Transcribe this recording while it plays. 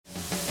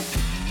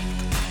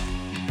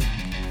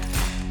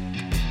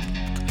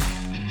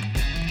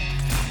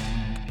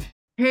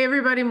Hey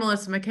everybody,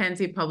 Melissa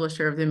McKenzie,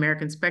 publisher of the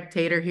American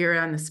Spectator, here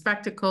on The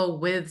Spectacle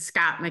with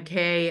Scott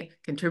McKay,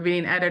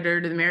 contributing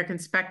editor to the American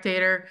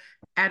Spectator,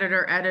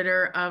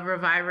 editor of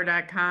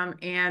Reviver.com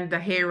and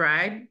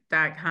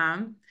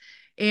TheHayride.com.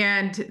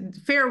 And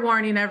fair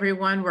warning,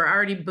 everyone, we're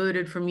already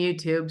booted from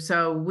YouTube,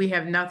 so we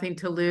have nothing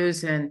to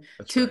lose, and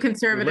That's two right.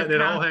 conservative We're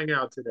letting it all hang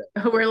out today.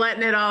 we're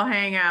letting it all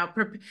hang out.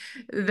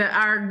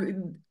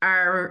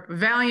 Our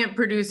valiant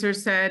producer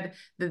said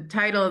the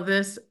title of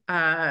this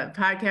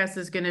podcast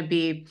is going to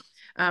be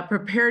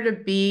 "Prepare to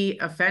be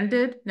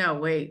Offended." No,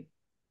 wait,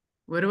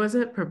 what was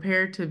it?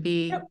 Prepare to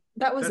be. Yep,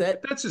 that was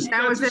it. That's as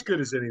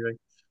good as anything.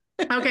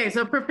 Okay,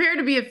 so prepare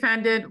to be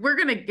offended. We're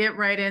going to get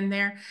right in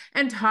there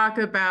and talk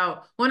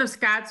about one of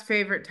Scott's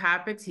favorite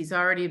topics. He's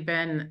already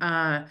been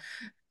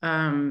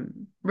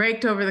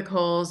raked over the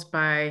coals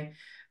by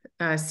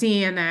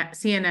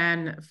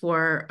CNN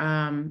for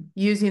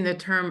using the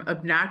term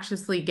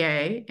obnoxiously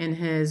gay in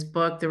his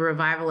book, The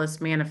Revivalist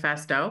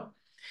Manifesto,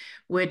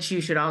 which you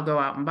should all go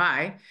out and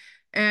buy.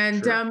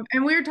 And Sure.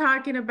 And we were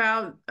talking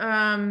about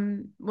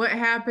what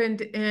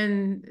happened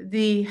in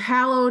the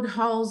hallowed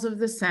halls of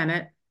the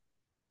Senate,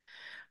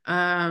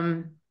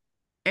 and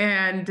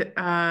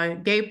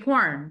gay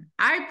porn.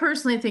 I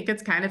personally think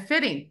it's kind of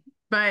fitting,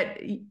 but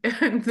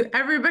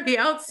everybody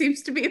else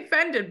seems to be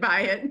offended by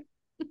it.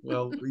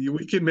 Well,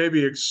 we can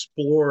maybe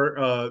explore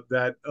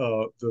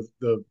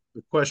the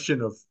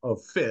question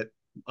of fit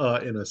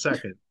in a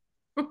second.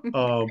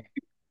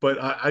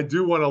 But I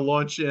do want to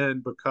launch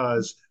in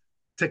because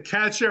to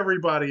catch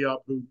everybody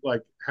up who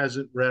like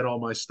hasn't read all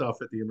my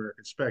stuff at the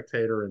American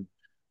Spectator and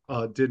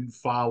didn't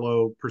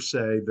follow per se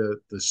the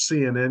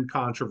CNN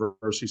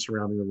controversy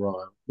surrounding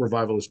the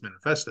Revivalist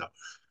Manifesto.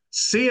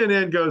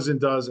 CNN goes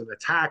and does an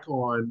attack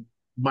on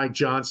Mike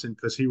Johnson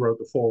because he wrote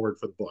the foreword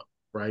for the book,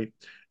 right?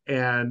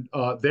 And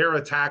their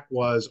attack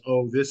was,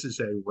 oh, this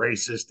is a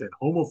racist and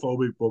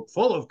homophobic book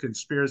full of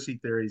conspiracy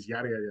theories,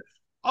 yada, yada, yada.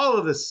 All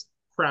of this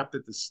crap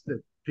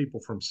that people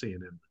from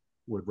CNN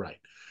would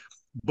write.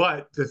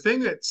 But the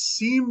thing that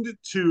seemed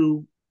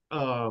to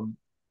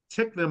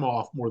tick them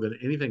off more than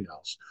anything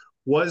else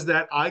was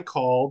that I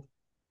called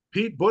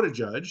Pete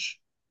Buttigieg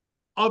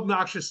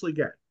obnoxiously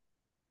gay.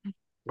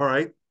 All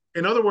right.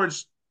 In other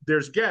words,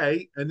 there's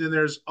gay and then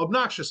there's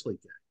obnoxiously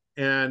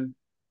gay. And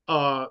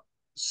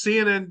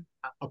CNN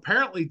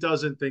apparently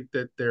doesn't think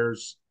that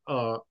there's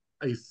a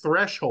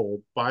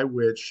threshold by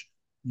which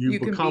you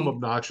become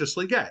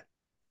obnoxiously gay.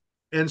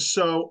 And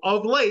so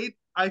of late,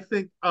 I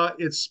think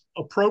it's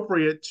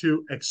appropriate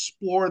to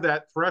explore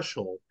that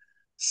threshold,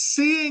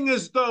 seeing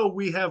as though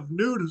we have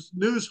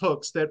news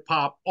hooks that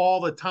pop all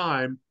the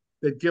time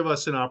that give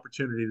us an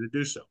opportunity to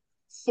do so.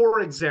 For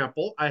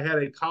example, I had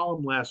a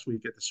column last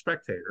week at The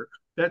Spectator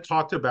that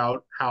talked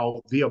about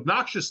how the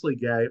obnoxiously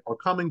gay are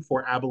coming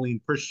for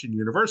Abilene Christian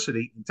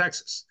University in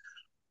Texas,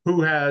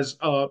 who has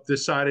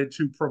decided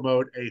to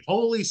promote a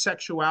holy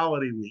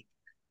sexuality week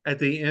at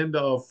the end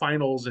of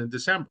finals in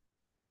December.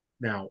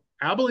 Now,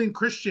 Abilene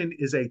Christian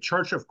is a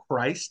Church of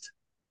Christ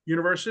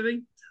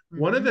university. Mm-hmm.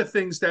 One of the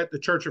things that the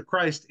Church of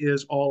Christ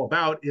is all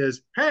about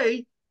is,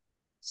 hey,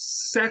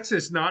 sex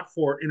is not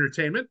for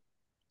entertainment.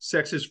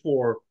 Sex is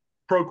for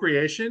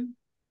procreation,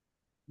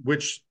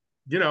 which,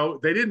 you know,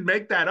 they didn't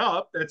make that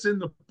up. That's in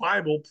the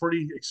Bible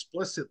pretty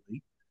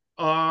explicitly.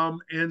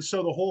 And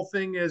so the whole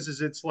thing is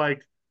it's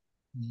like,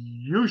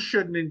 you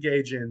shouldn't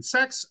engage in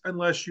sex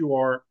unless you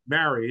are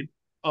married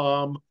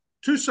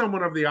to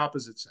someone of the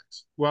opposite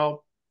sex.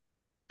 Well,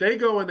 they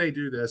go and they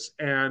do this,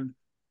 and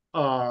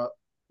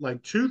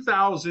like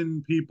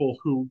 2,000 people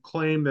who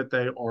claim that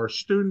they are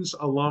students,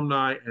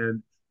 alumni,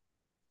 and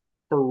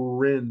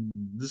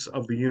friends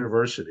of the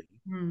university,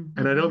 mm-hmm.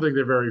 and I don't think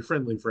they're very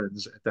friendly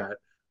friends at that,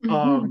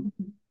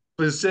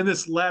 was in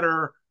this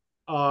letter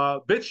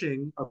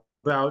bitching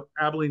about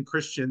Abilene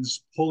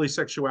Christian's Holy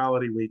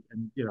Sexuality Week.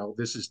 And, you know,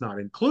 this is not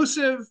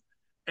inclusive,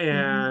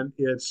 and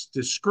it's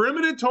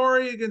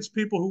discriminatory against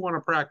people who want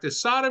to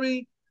practice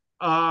sodomy,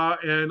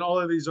 and all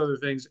of these other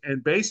things.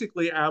 And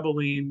basically,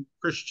 Abilene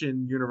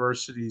Christian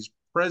University's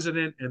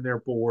president and their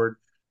board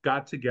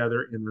got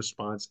together in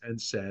response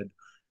and said,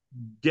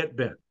 get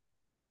bent.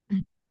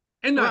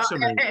 And not so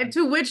many.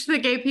 To which the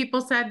gay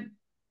people said,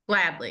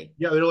 gladly.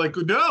 Yeah, they're like,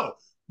 no,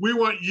 we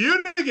want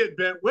you to get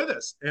bent with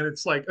us. And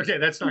it's like, okay,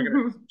 that's not going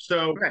to happen.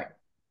 So, right.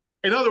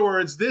 In other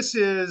words, this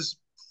is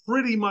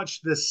pretty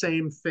much the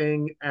same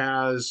thing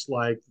as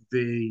like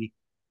the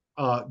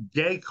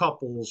gay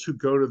couples who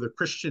go to the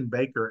Christian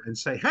baker and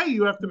say, hey,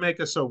 you have to make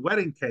us a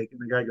wedding cake. And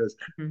the guy goes,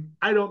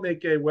 I don't make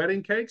gay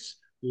wedding cakes.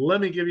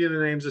 Let me give you the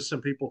names of some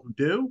people who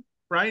do,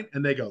 right?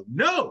 And they go,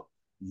 no,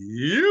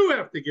 you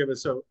have to give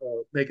us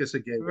make us a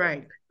gay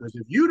wedding cake. Because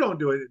if you don't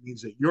do it, it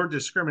means that you're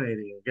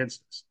discriminating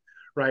against us,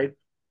 right?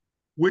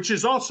 Which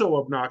is also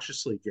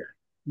obnoxiously gay.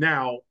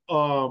 Now,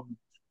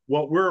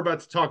 what we're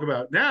about to talk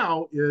about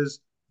now is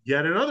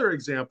yet another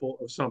example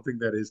of something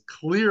that is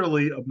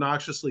clearly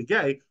obnoxiously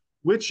gay,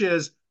 which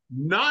is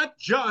not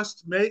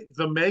just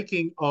the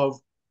making of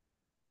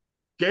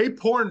gay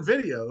porn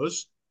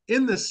videos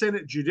in the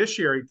Senate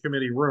Judiciary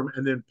Committee room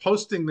and then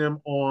posting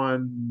them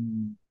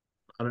on,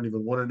 I don't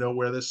even want to know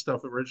where this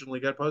stuff originally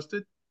got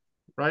posted,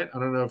 right? I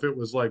don't know if it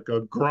was like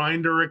a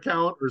Grindr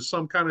account or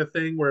some kind of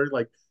thing where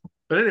like,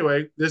 but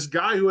anyway, this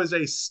guy who is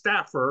a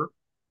staffer,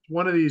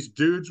 one of these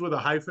dudes with a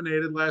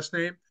hyphenated last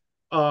name,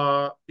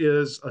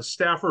 is a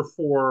staffer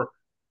for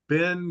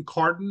Ben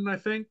Cardin, I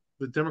think,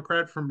 the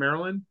Democrat from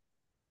Maryland,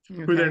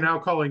 who they're now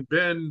calling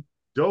Ben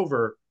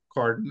Dover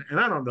Cardin. And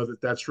I don't know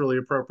that that's really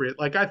appropriate.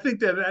 Like, I think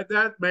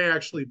that may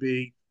actually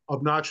be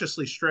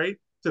obnoxiously straight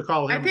to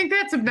call him. I think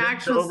that's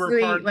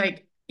obnoxiously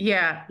like,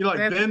 yeah. You know,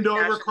 like Ben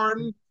Dover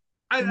Cardin.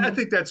 I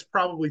think that's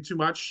probably too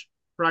much,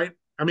 right?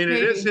 I mean,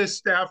 maybe. It is his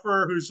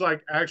staffer who's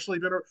like actually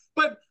been,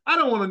 but I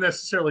don't want to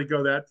necessarily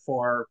go that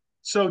far.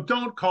 So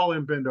don't call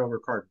him Bend Over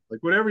Cardin.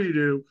 Like, whatever you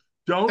do,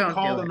 don't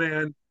call the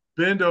man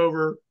Bend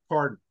Over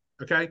Cardin.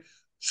 Okay.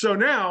 So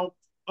now,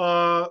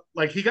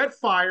 like, he got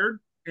fired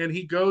and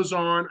he goes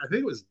on, I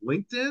think it was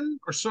LinkedIn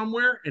or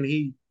somewhere, and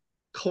he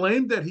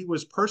claimed that he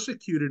was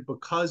persecuted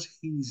because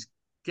he's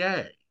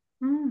gay.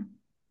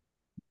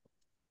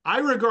 I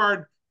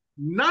regard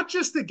not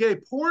just the gay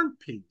porn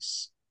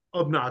piece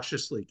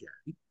obnoxiously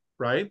gay,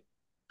 right?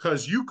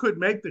 Because you could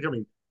make I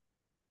mean,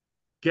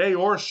 gay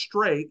or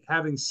straight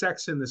having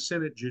sex in the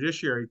Senate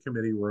Judiciary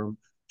Committee room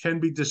can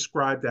be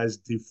described as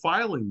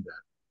defiling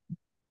them,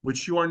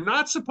 which you are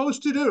not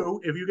supposed to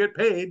do if you get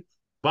paid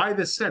by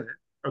the Senate,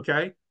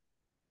 okay?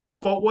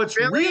 But what's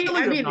really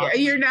I mean,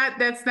 you're not,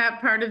 that's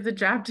not part of the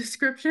job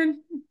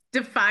description?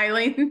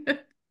 Defiling?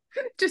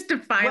 Just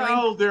defiling?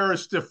 Well,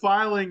 there's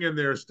defiling and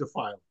there's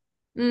defiling,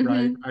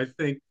 right? I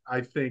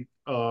think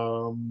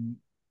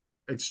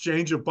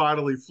exchange of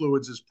bodily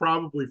fluids is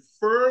probably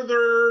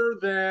further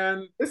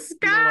than like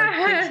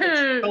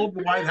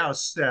Sheldon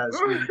Whitehouse says.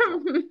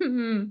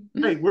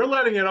 Hey, we're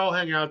letting it all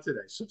hang out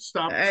today, so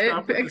stop.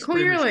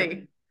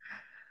 Clearly.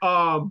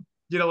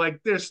 You know,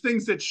 like, there's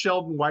things that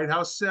Sheldon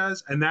Whitehouse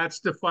says, and that's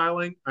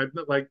defiling.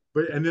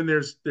 And then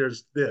there's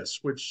this,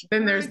 which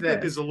then I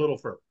think is a little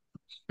further.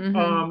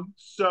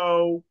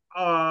 So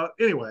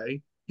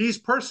anyway, he's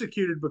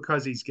persecuted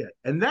because he's gay,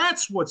 and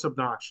that's what's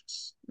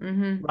obnoxious,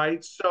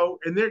 right? So,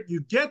 and there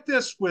you get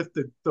this with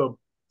the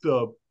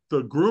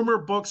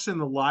groomer books in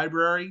the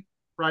library,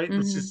 right?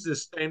 It's just the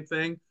same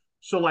thing.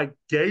 So, like,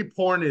 gay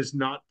porn is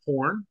not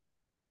porn,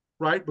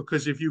 right?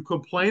 Because if you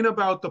complain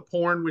about the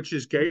porn, which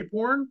is gay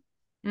porn,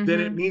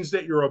 then it means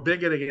that you're a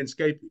bigot against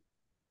gay people.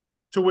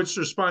 To which the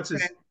response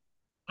is,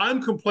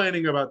 I'm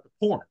complaining about the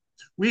porn.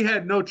 We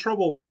had no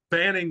trouble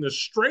banning the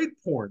straight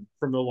porn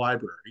from the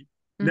library.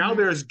 Now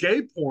there's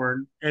gay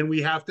porn, and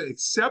we have to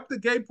accept the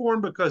gay porn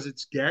because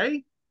it's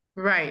gay.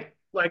 Right.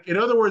 Like, in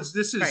other words,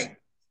 this is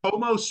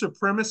homo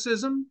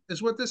supremacism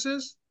is what this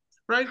is,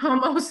 right?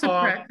 Homo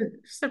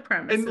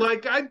supremacism. And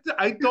like,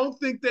 I don't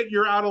think that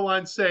you're out of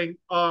line saying,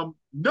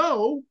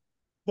 no,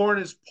 porn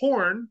is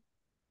porn.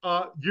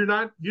 You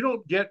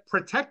don't get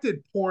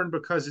protected porn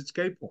because it's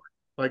gay porn.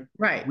 Like,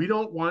 we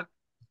don't want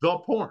the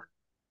porn.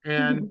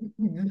 And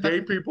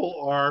gay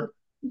people are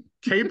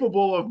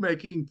capable of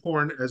making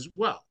porn as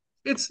well.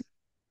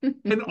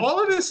 And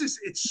all of this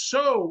it's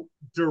so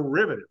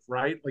derivative,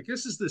 right? Like,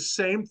 this is the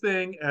same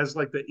thing as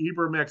like the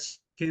Ibram X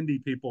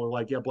Kendi people are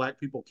like, yeah, black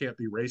people can't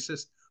be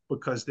racist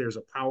because there's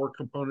a power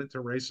component to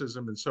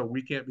racism, and so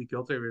we can't be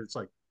guilty of it. It's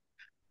like,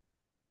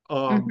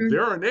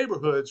 there are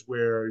neighborhoods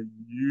where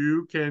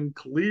you can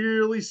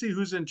clearly see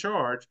who's in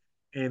charge,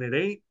 and it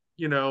ain't,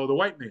 the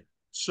white man.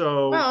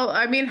 So, well,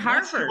 I mean,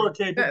 Harvard are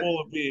capable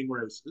of being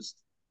racist.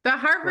 The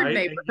Harvard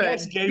neighborhood.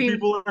 Yes, gay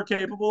people are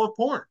capable of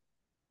porn.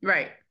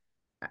 Right.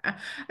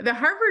 The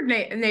Harvard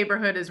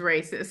neighborhood is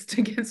racist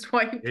against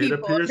white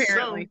people,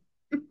 apparently.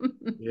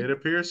 It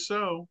appears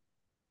so.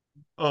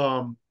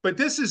 But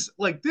this is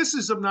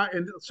not,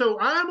 and so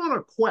I'm on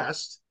a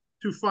quest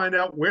to find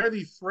out where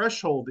the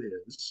threshold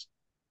is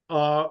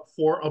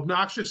for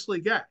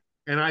obnoxiously gay.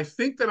 And I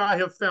think that I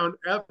have found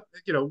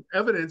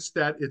evidence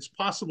that it's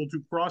possible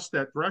to cross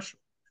that threshold.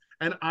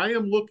 And I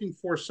am looking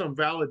for some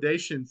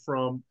validation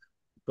from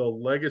the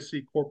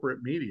legacy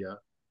corporate media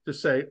to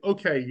say,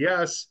 okay,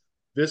 yes,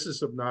 this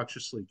is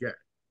obnoxiously gay.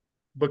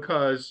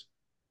 Because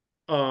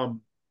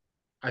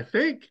I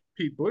think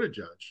Pete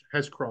Buttigieg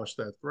has crossed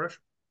that threshold.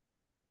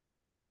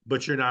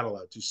 But you're not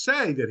allowed to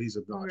say that he's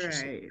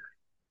obnoxiously gay.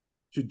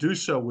 To do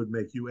so would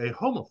make you a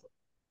homophobe.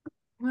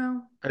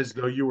 Well, as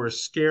though you were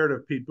scared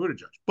of Pete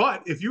Buttigieg.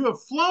 But if you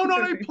have flown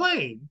on a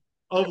plane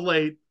of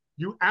late,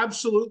 you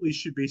absolutely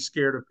should be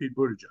scared of Pete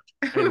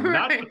Buttigieg. And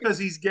not because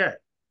he's gay.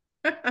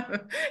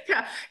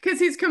 Yeah, because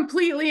he's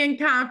completely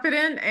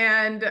incompetent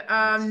and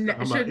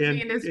shouldn't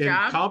be in his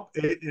job.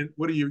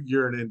 What are you?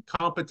 You're an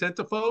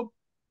incompetentophobe?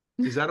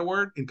 Is that a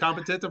word?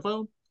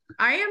 Incompetentophobe?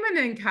 I am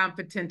an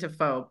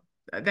incompetentophobe.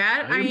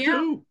 That I am.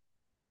 Too.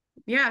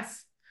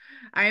 Yes.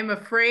 I am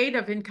afraid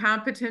of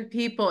incompetent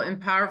people in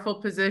powerful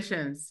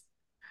positions.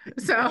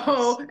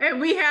 So, and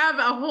we have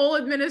a whole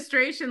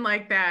administration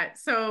like that.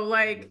 So,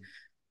 like,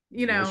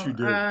 Yes, you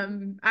do.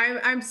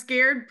 I'm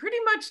scared pretty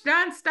much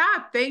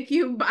nonstop. Thank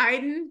you,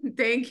 Biden.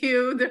 Thank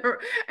you.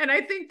 And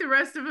I think the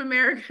rest of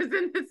America is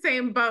in the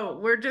same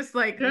boat. We're just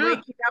like Yeah.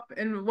 waking up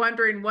and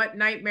wondering what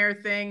nightmare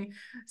thing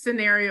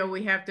scenario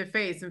we have to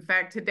face. In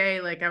fact,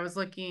 today, like I was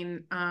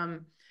looking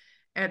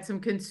at some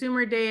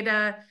consumer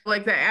data,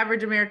 like the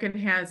average American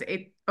has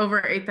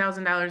over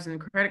 $8,000 in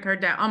credit card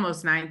debt,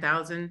 almost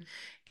 9,000,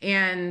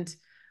 and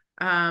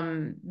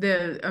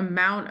the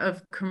amount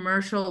of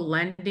commercial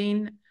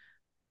lending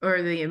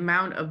or the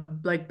amount of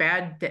like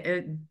bad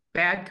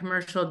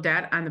commercial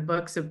debt on the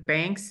books of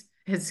banks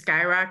has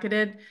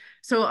skyrocketed.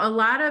 So a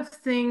lot of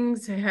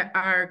things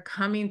are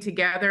coming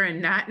together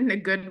and not in a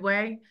good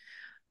way.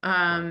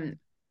 Right. Um,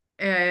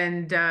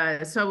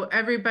 so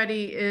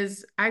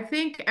I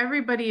think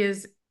everybody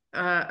is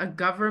a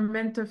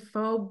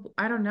governmentophobe.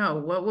 I don't know.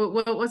 What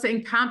was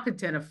it?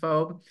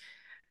 Incompetentophobe.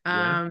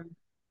 Yeah. Um,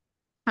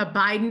 a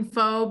Biden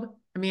phobe.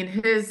 I mean,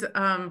 his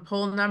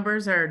poll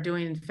numbers are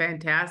doing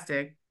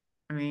fantastic.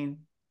 I mean,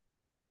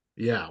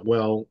 Yeah.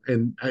 Well,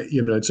 and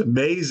it's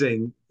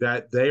amazing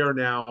that they are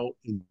now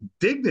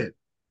indignant,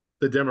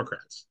 the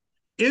Democrats,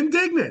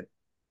 indignant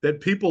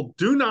that people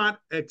do not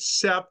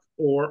accept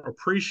or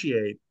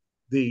appreciate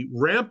the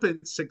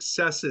rampant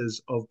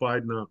successes of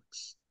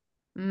Bidenomics.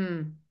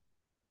 mm,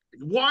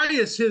 Why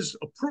is his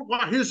approval?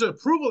 Why his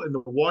approval? And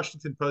the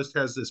Washington Post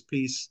has this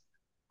piece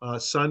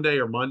Sunday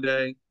or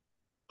Monday.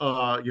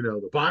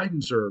 The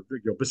Bidens are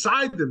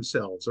beside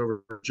themselves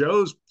over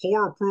Joe's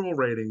poor approval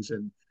ratings,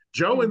 and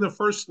Joe and mm. the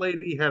First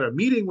Lady had a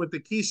meeting with the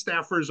key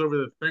staffers over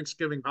the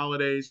Thanksgiving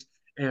holidays,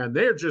 and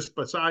they're just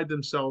beside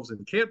themselves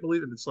and can't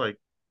believe it. It's like,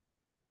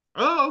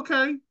 oh,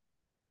 okay,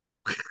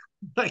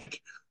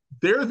 like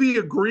they're the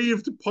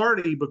aggrieved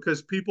party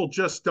because people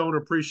just don't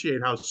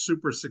appreciate how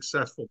super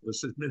successful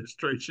this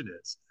administration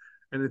is,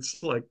 and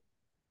it's like,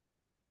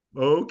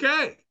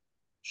 okay,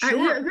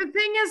 sure, The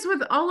thing is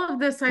with all of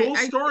this, cool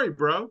story,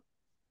 bro.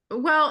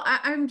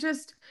 I'm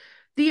just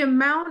the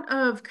amount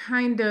of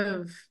kind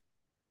of,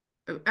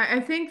 I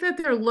think that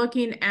they're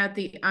looking at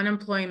the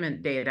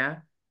unemployment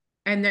data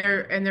and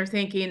they're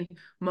thinking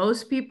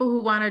most people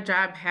who want a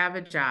job have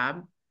a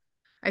job.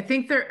 I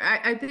think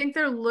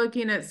they're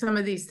looking at some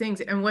of these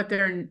things and what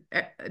they're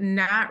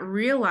not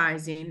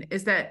realizing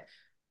is that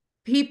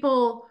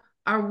people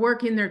are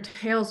working their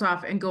tails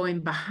off and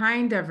going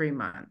behind every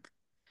month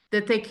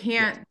that they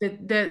Yes, can't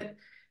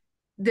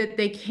that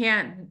they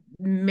can't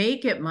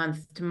make it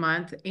month to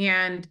month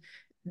and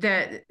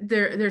that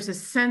there's a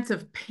sense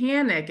of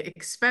panic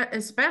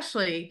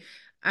especially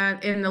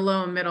in the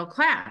low and middle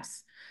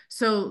class,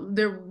 so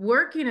they're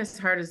working as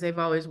hard as they've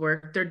always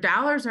worked, their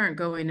dollars aren't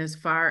going as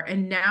far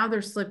and now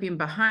they're slipping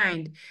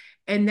behind,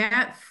 and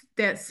that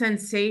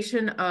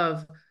sensation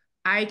of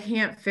I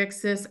can't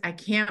fix this, I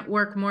can't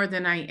work more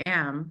than I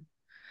am,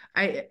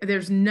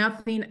 there's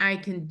nothing I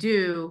can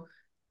do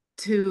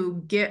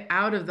to get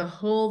out of the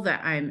hole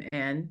that I'm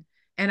in.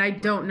 And I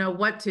right, don't know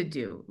what to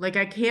do. Like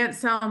I can't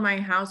sell my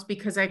house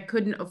because I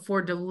couldn't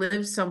afford to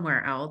live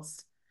somewhere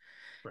else.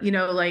 right,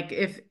 Like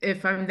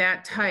if I'm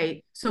that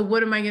tight. So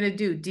what am I going to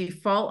do?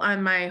 Default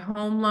on my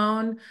home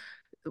loan?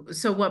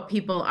 So what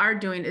people are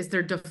doing is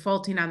they're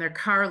defaulting on their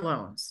car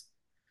loans.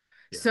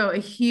 yeah, So a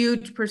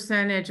huge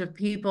percentage of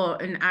people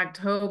in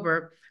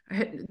October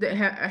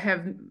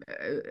have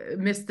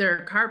missed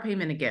their car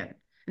payment again.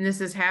 And this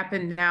has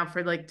happened now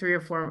for like 3 or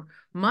 4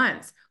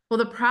 months. Well,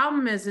 the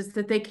problem is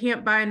that they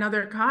can't buy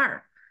another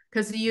car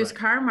because the used right.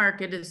 car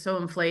market is so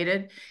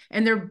inflated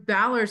and their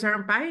dollars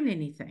aren't buying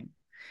anything.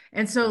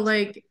 And so That's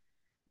right.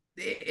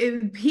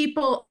 like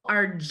people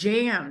are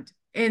jammed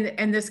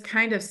in this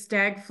kind of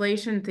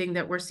stagflation thing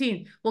that we're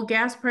seeing. Well,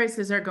 gas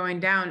prices are going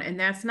down, and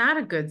that's not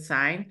a good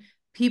sign.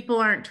 People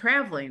aren't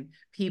traveling,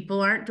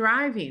 people aren't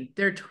driving.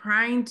 They're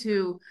trying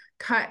to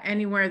cut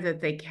anywhere that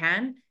they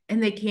can,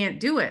 and they can't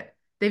do it.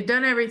 They've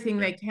done everything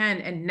Yeah, they can,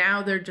 and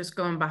now they're just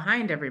going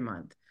behind every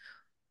month.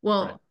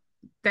 right. Well,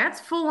 that's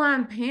full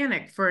on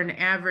panic for an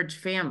average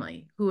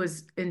family who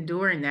is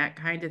enduring that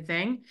kind of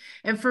thing.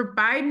 And for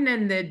Biden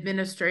and the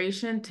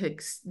administration to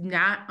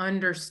not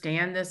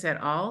understand this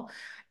at all,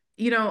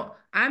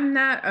 I'm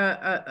not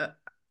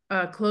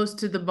a close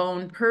to the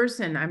bone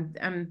person.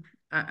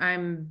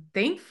 I'm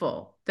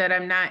thankful that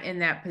I'm not in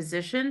that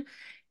position.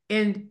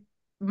 And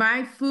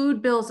my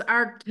food bills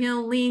are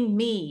killing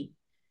me.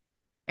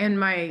 And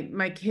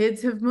my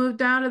kids have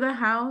moved out of the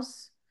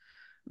house,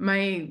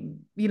 my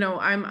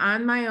I'm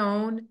on my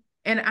own,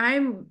 and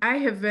I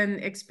have been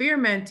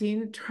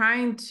experimenting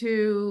trying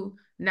to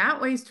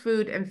not waste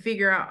food and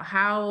figure out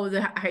how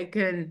that I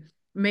can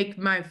make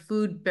my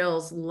food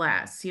bills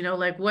less,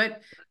 like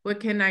what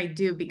can I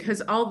do,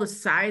 because all the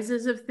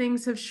sizes of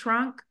things have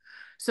shrunk.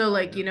 So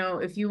like, Yeah,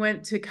 if you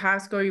went to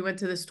Costco, you went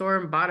to the store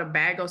and bought a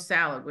bag of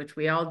salad, which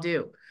we all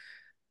do,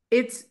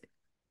 it's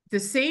the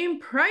same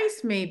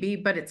price maybe,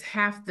 but it's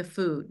half the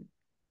food.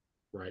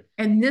 right.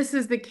 And this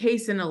is the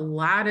case in a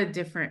lot of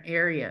different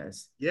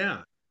areas.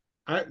 Yeah.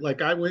 I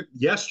went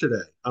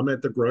yesterday. I'm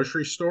at the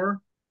grocery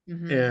store,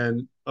 Mm-hmm.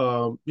 and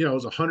it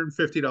was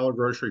 $150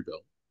 grocery bill.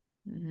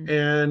 Mm-hmm.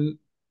 And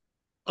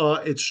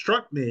it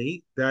struck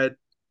me that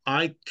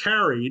I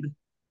carried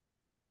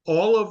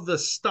all of the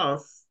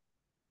stuff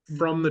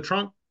from Mhm. the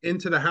trunk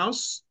into the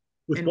house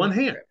with In one one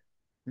hand. trip.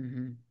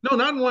 Mhm. No,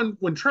 not in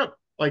one trip.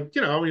 Like,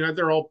 I mean,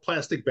 they're all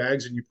plastic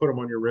bags and you put them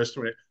on your wrist.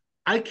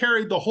 I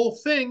carried the whole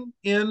thing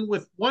in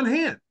with one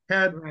hand,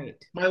 had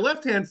Right. my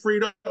left hand free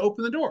to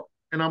open the door.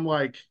 And I'm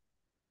like,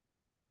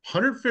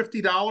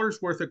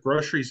 $150 worth of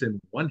groceries in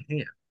one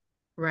hand.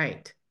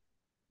 Right.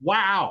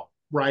 Wow.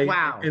 Right.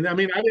 Wow. And I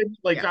mean, I didn't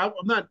like, Yeah. I'm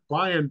not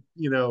buying,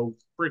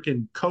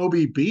 freaking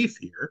Kobe beef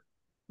here.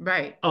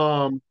 Right. Basic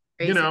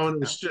And it stuff.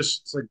 was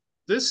just it's like,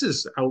 this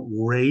is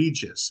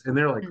outrageous. And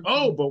they're like,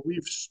 oh, Mhm. but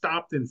we've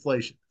stopped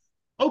inflation.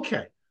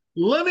 Okay,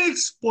 let me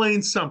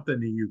explain something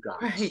to you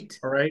guys. Right.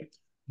 All right.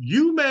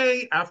 You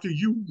may, after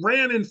you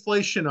ran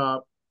inflation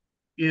up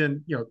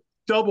in,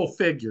 double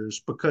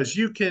figures because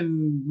you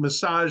can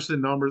massage the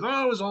numbers.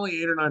 Oh, it was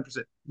only 8 or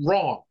 9%.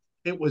 Wrong.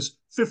 It was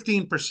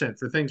 15%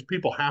 for things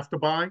people have to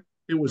buy.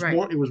 It was Right.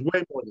 more, it was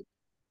way more than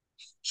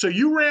that. So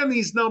you ran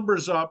these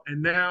numbers up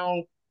and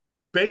now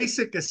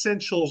basic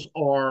essentials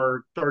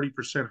are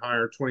 30%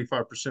 higher,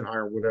 25%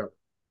 higher, whatever.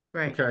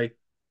 Right. Okay.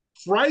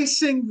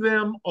 Pricing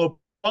them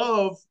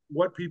above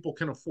what people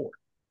can afford.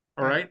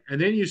 All Right. right.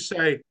 And then you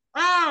say,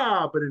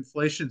 but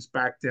inflation's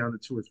back down to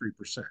 2 or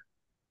 3%.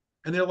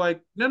 And they're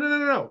like, no, no, no,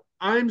 no, no.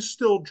 I'm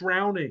still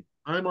drowning.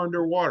 I'm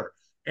underwater.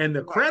 And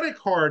the Right. credit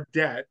card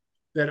debt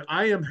that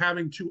I am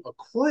having to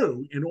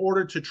accrue in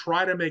order to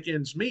try to make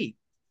ends meet,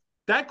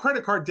 that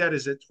credit card debt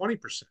is at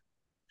 20%.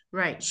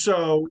 Right.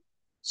 So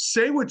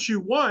say what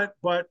you want,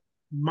 but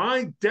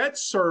my debt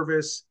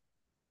service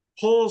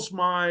pulls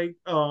my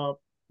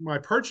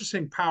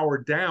purchasing power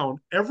down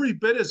every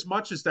bit as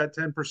much as that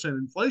 10%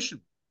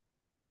 inflation,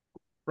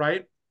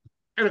 right?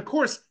 And of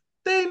course,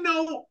 they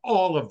know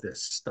all of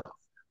this stuff.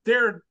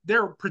 They're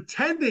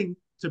pretending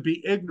to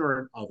be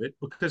ignorant of it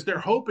because they're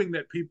Mhm. hoping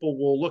that people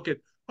will look at,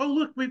 oh,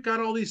 look, we've got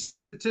all these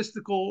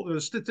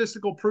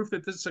statistical proof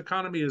that this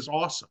economy is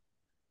awesome,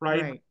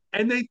 right? Right.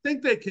 And they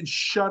think they can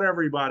shut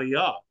everybody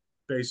up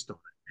based on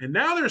it. And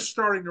now they're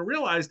starting to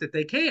realize that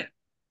they can't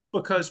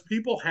because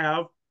people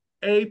have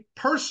a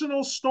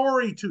personal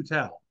story to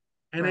tell,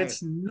 and Right.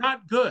 it's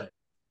not good.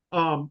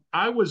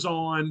 I was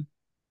on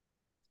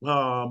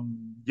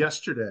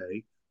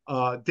yesterday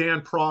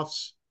Dan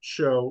Proft's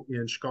show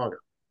in Chicago,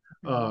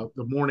 Mhm.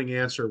 The Morning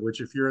Answer,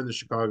 which if you're in the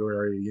Chicago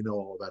area, you know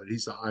all about it.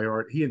 He's the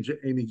iHeart. He and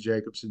Amy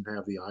Jacobson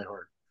have the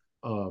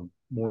iHeart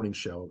morning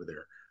show over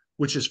there,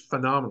 which is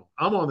phenomenal.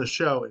 I'm on the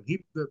show, and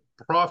the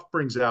Proft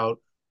brings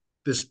out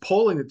this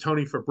polling that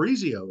Tony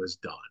Fabrizio has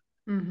done,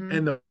 and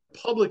Mhm. the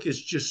public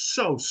is just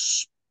so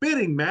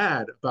spitting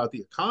mad about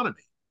the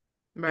economy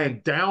and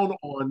Right. down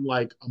on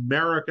like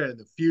America in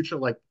the future.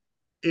 Like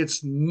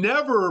it's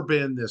never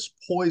been this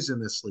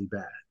poisonously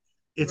bad.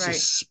 It's Right.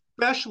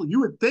 especially, you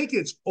would think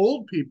it's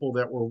old people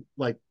that were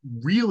like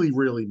really,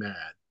 really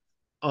mad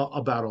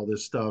about all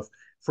this stuff.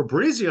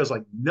 Fabrizio's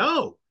like,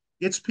 no,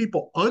 it's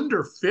people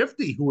under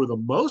 50 who are the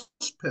most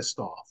pissed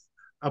off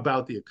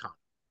about the economy.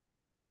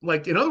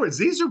 Like, in other words,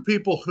 these are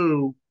people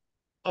who,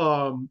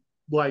 um,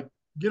 like,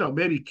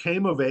 maybe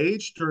came of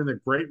age during the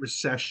Great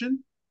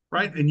Recession,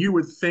 right? And Mhm. you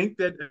would think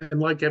that, and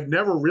like, have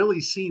never really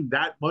seen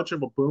that much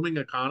of a booming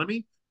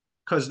economy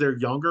because they're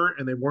younger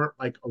and they weren't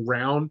like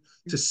around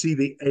to see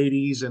the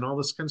 80s and all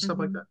this kind of stuff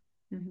like that.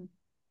 Mhm. Mhm.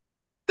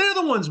 They're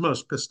the ones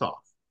most pissed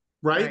off,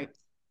 right? Right.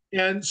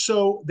 And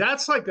so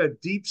that's like a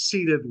deep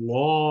seated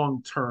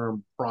long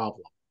term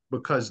problem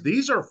because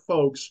these are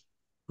folks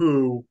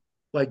who,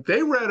 like,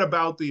 they read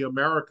about the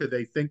America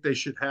they think they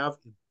should have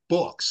in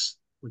books.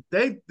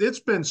 Like it's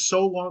been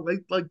so long,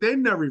 they've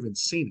never even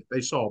seen it. They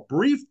saw a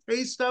brief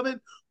taste of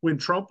it when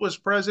Trump was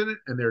president,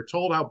 and they're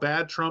told how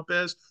bad Trump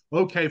is.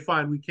 Okay,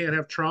 fine, we can't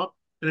have Trump,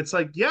 and it's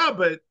like, yeah,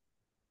 but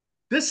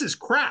this is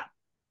crap.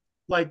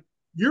 Like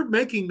you're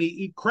making me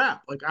eat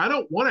crap. Like I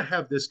don't want to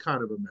have this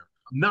kind of America.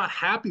 I'm not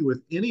happy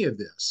with any of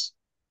this.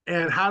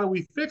 And how do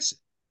we fix it?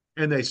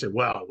 And they said,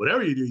 well,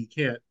 whatever you do, you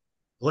can't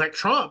elect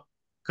Trump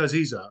because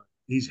he's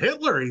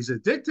Hitler, he's a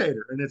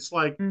dictator. And it's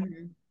like,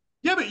 Mhm.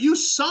 yeah, but you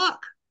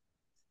suck.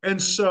 And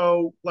Mhm.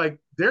 so like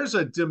there's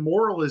a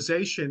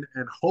demoralization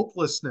and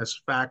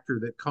hopelessness factor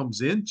that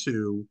comes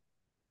into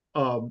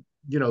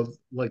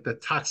like the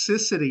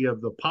toxicity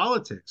of the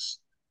politics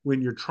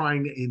when you're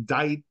trying to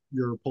indict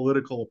your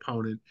political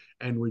opponent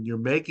and when you're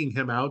making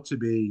him out to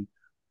be,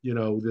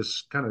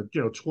 this kind of,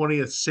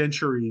 20th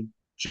century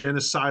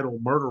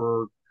genocidal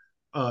murderer,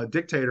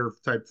 dictator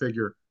type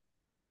figure.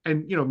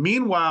 And,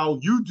 meanwhile,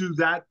 you do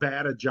that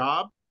bad a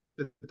job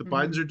that the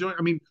Bidens Mhm. are doing.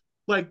 I mean,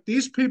 like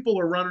these people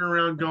are running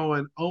around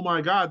going, oh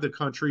my God, the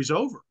country's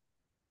over.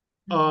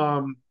 Mhm.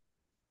 Um,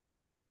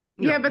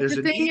 Yeah, but there's the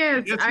an thing easy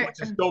is, answer,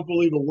 which is don't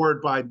believe a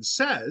word Biden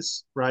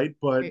says, right?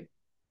 But right.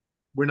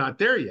 we're not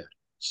there yet.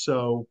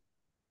 So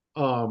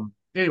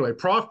anyway,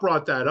 Prof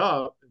brought that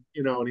up,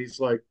 and he's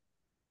like,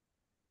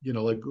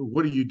 like,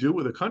 what do you do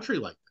with a country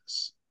like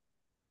this?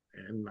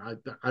 And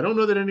I don't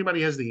know that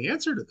anybody has the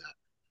answer to that.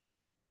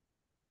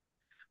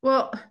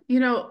 Well,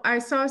 I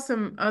saw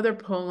some other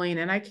polling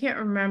and I can't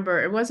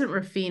remember. It wasn't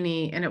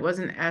Ruffini and it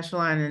wasn't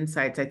Echelon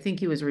Insights. I think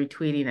he was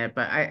retweeting it,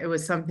 but it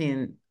was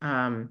something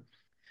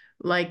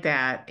like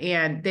that.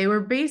 And they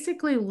were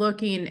basically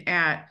looking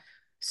at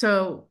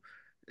so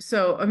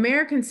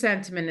American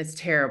sentiment is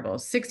terrible.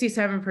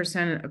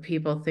 67% of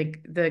people think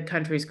the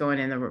country's going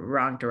in the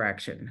wrong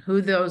direction.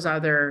 Who those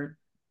other,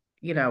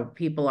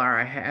 people are,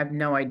 I have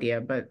no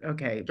idea, but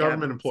okay, God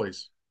Government bless.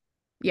 employees.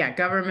 Yeah,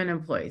 government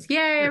employees. Yay,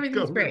 Yeah,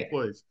 everything's government great.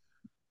 employees.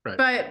 Right.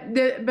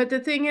 But the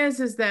thing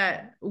is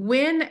that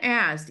when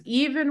asked,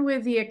 even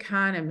with the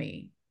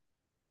economy,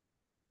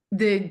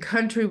 the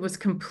country was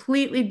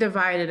completely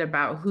divided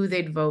about who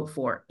they'd vote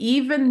for,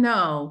 even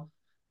though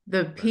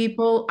the Right.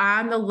 people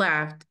on the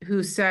left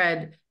who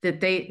said that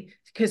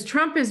because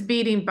Trump is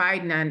beating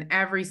Biden on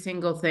every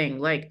single thing,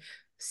 like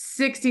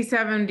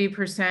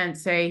 60-70%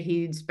 say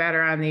he's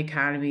better on the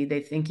economy.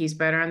 They think he's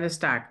better on the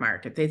stock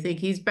market. They think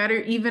he's better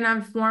even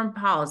on foreign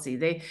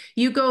policy.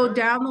 You go Right.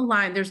 down the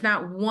line, there's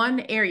not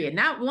one area,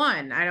 not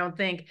one, I don't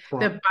think,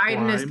 that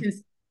Biden is, Crime.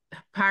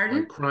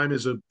 Right. pardon? Crime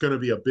is going to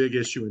be a big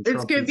issue, and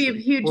It's Trump going to thinks be a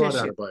that huge fraud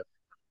out issue. of Biden.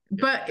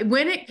 Yeah. But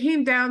when it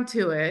came down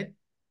to it,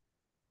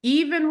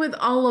 even with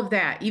all of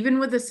that, even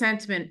with the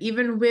sentiment,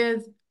 even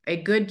with a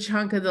good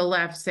chunk of the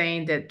left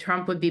saying that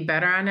Trump would be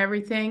better on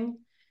everything,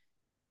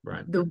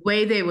 Right. the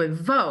way they would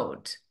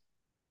vote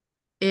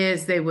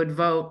is they would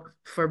vote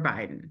for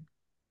Biden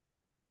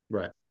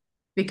Right.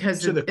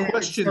 because So the it's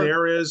question so.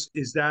 there is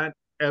that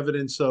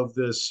evidence of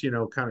this,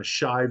 kind of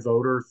shy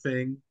voter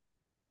thing?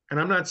 And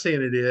I'm not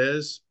saying it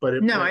is, but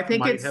No, it I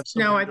think might it's have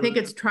no, something to I do with think it.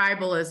 it's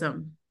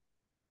tribalism.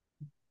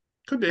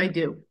 Could I be.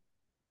 do.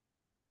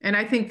 And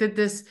I think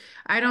that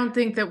I don't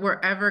think that we're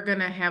ever going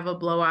to have a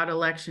blowout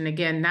election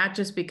again, not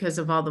just because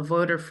of all the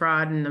voter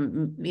fraud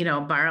and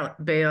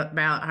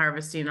ballot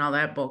harvesting and all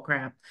that bull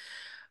crap,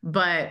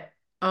 but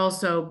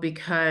also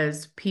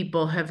because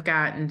people have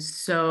gotten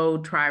so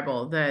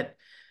tribal that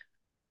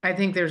I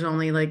think there's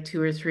only like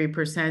 2 or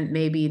 3%,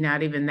 maybe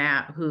not even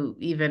that, who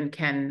even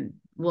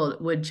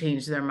would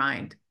change their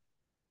mind.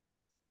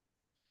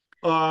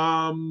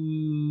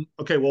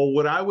 Okay, well,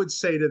 what I would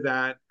say to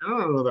that, I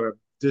don't know that I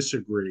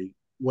disagree.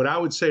 What I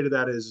would say to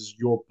that is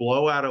your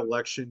blowout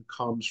election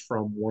comes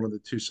from one of the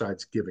two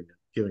sides giving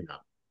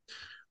up.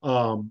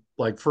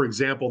 Like for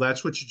example,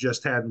 that's what you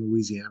just had in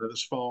Louisiana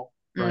this fall,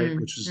 right? Mm,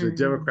 Which is the hmm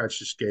Democrats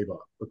just gave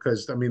up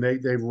because I mean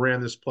they've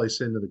ran this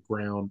place into the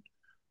ground.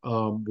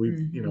 We've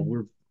you know hmm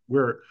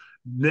we're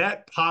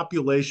net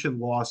population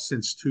loss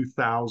since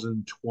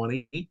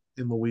 2020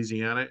 in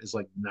Louisiana is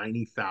like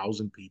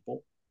 90,000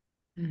 people.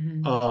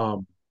 hmm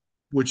Um,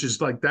 which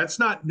is like that's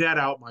not net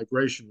out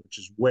migration, which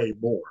is way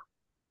more,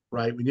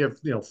 right? When you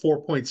have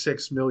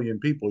 4.6 million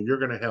people, you're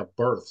going to have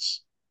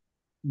births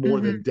more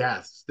hmm than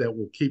deaths that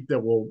will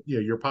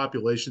your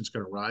population's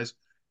going to rise,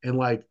 and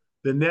like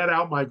the net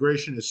out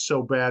migration is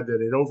so bad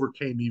that it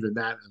overcame even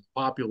that, and the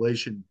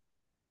population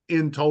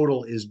in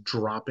total is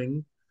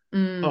dropping.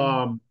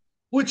 mm, um,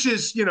 which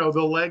is the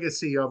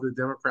legacy of the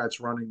Democrats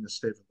running the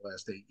state for the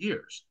last 8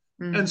 years.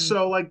 And hmm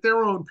so, like,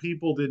 their own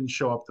people didn't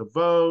show up to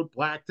vote.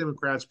 Black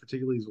Democrats,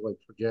 particularly, is like,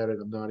 forget it,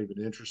 I'm not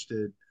even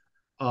interested.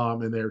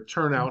 And their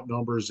turnout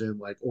numbers in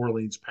like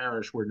Orleans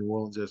Parish, where New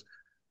Orleans is,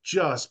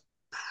 just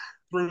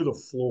through the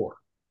floor.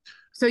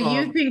 So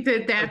you Um, think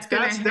that like that's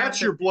going to that's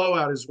happen? your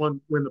blowout is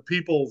when the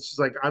people it's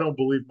like I don't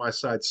believe my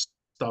side's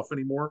stuff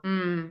anymore.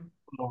 Mm,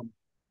 Um,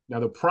 Now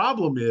the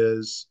problem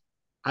is,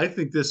 I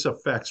think this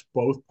affects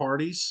both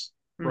parties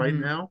right hmm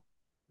now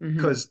hmm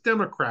because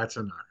Democrats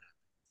are not happy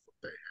with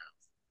what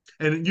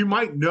they have, and you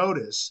might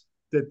notice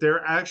that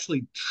they're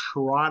actually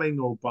trotting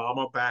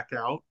Obama back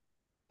out.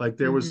 Like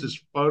there was hmm this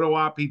photo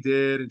op he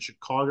did in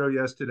Chicago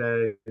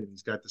yesterday, and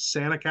he's got the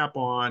Santa cap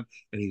on,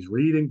 and he's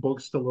reading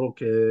books to little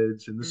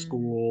kids in the hmm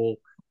school,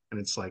 and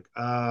it's like,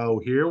 oh,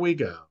 here we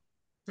go,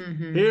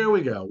 here hmm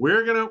we go.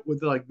 We're gonna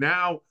with like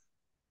now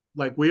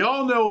like we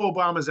all know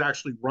Obama's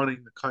actually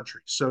running the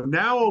country. So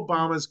now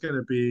Obama's going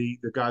to be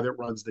the guy that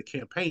runs the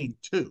campaign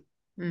too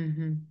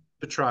hmm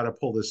to try to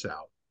pull this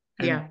out.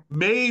 And Yeah.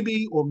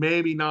 maybe or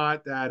maybe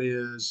not, that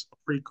is a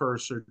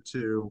precursor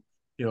to,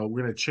 we're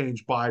going to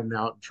change Biden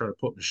out and try to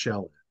put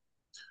Michelle in,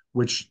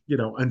 which,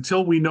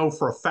 until we know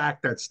for a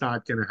fact that's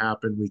not going to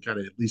happen, we got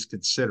to at least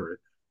consider it.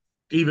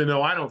 Even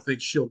though I don't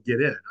think she'll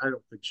get in. I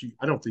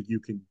don't think you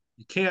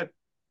can't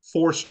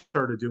force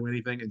her to do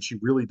anything, and she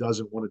really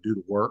doesn't want to do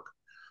the work.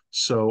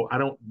 So I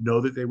don't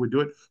know that they would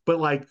do it. But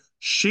like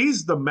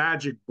she's the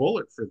magic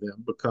bullet for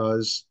them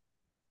because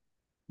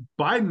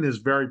Biden is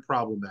very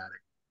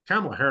problematic.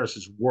 Kamala Harris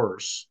is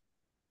worse.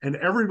 And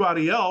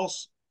everybody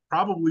else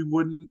probably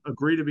wouldn't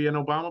agree to be an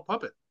Obama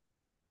puppet.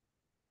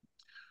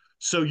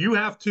 So you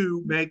have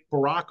to make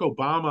Barack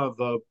Obama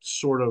the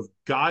sort of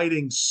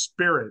guiding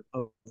spirit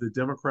of the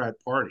Democrat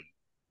Party.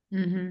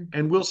 hmm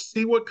And we'll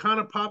see what kind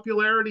of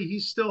popularity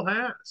he still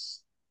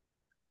has.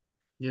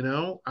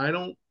 I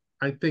don't,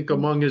 I think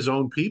among his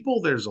own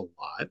people, there's a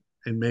lot,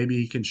 and maybe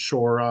he can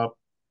shore up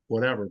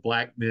whatever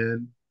black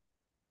men,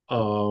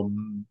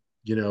 um,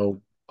 you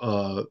know,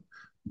 uh,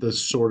 the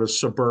sort of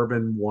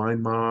suburban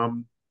wine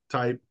mom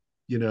type,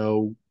 you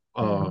know,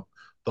 Mhm.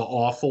 the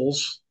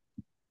awfuls.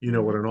 You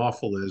know what Mhm. an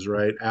awful is,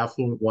 right?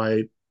 Affluent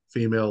white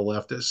female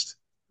leftist.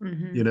 You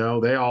Mhm.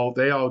 know, they all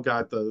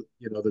got the,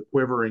 the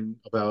quivering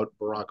about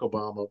Barack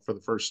Obama for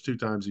the first two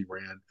times he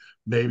ran.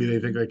 Maybe they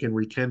think Mhm. they can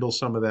rekindle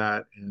some of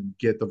that and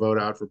get the vote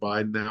out for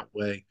Biden that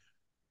way.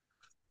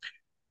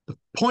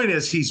 Point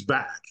is, he's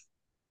back,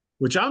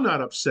 which I'm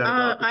not upset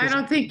about I because,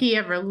 don't think he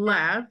ever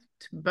left,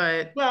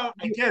 but well,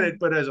 I get it,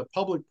 but as a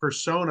public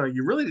persona,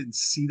 you really didn't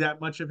see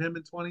that much of him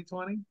in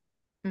 2020,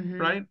 mhm.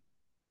 right?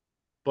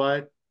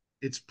 But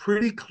it's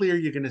pretty clear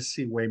you're going to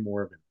see way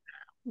more of him,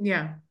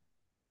 Yeah.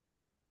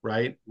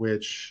 right?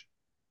 Which,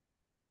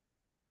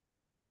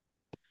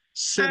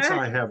 since Uh,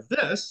 I have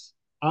this,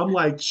 I'm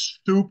like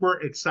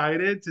super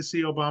excited to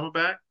see Obama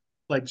back.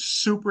 Like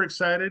super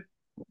excited.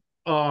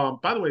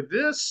 By the way,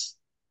 this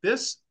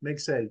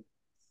makes a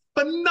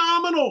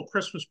phenomenal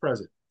Christmas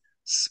present,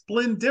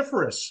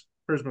 splendiferous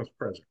Christmas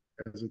present.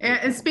 As it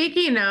and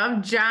speaking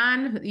of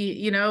John,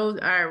 you know,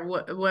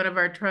 one of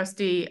our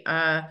trusty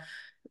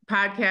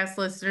podcast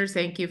listeners,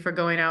 thank you for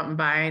going out and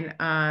buying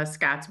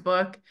Scott's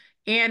book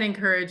and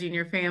encouraging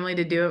your family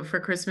to do it for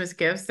Christmas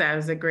gifts. That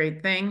was a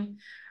great thing.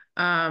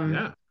 Um,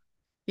 Yeah,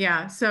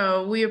 yeah,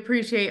 so we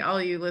appreciate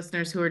all you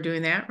listeners who are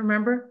doing that.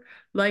 Remember,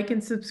 like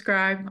and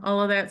subscribe,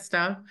 all of that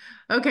stuff.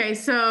 Okay,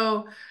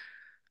 so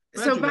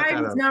glad you got that Biden's out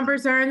of the way.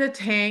 numbers are in the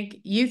tank.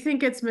 You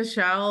think it's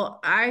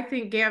Michelle. I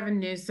think Gavin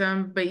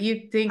Newsom, but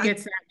you think I,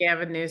 it's not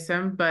Gavin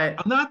Newsom. But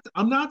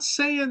I'm not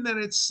saying that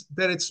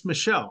it's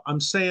Michelle. I'm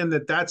saying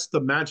that that's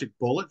the magic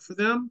bullet for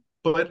them.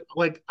 But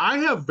like, I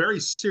have very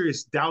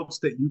serious doubts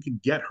that you can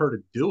get her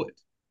to do it.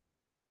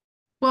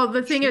 well,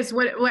 the thing She, is,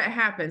 what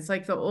happens?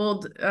 Like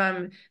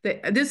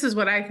this is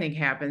what I think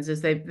happens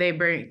is they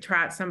bring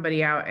trot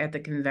somebody out at the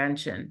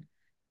convention.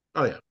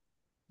 oh yeah,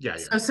 yeah, yeah.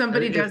 So And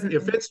somebody if doesn't.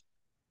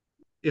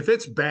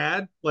 it's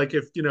bad, like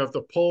if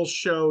the polls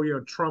show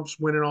Trump's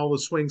winning all the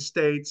swing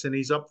states and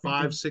he's up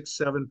five, Mhm. 6,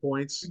 7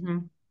 points,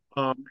 Mhm.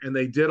 and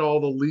they did all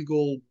the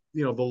legal,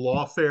 the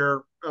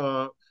lawfare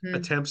Mhm.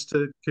 attempts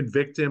to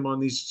convict him on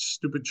these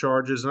stupid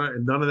charges,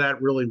 and none of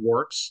that really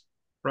works,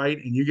 right?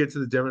 And you get to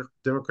the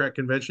Democrat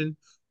convention,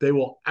 they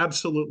will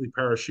absolutely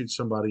parachute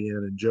somebody in,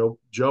 and Joe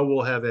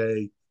will have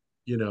a,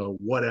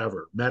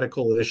 whatever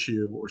medical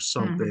issue or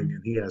something, and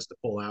Mhm. he has to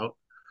pull out.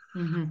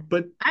 Mhm.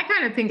 But I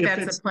kind of think if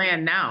that's the it's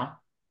plan now.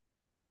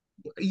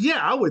 yeah,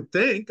 I would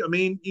think. I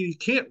mean, you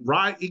can't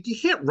ride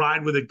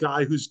with a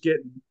guy who's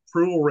getting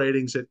approval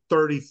ratings at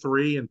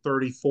 33 and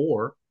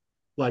 34,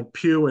 like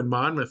Pew and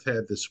Monmouth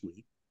had this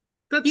week.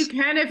 You That's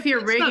can if you're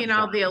that's not rigging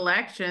all the viable.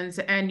 elections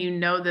and you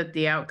know that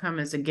the outcome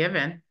is a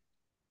given.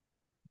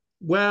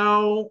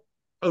 Well,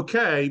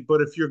 okay,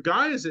 but if your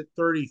guy is at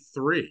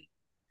 33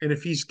 and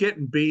if he's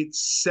getting beat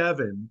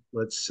 7,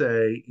 let's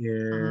say Uh-huh.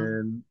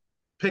 in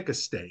pick a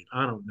state,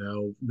 I don't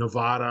know,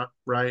 Nevada,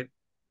 right?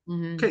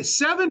 Okay, Hmm.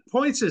 7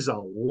 points is a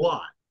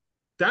lot.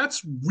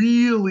 That's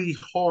really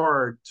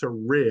hard to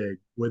rig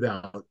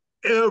without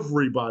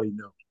everybody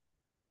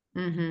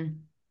knowing. Hmm.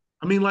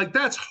 I mean, like,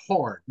 that's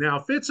hard. Now,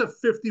 if it's a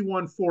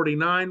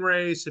 51-49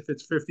 race, if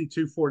it's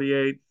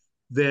 52-48,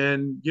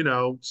 then,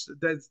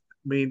 that's,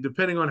 I mean,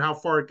 depending on how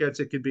far it gets,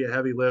 it could be a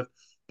heavy lift.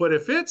 But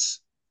if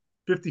it's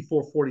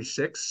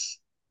 54-46,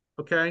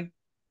 okay,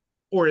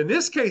 or in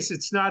this case,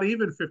 it's not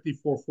even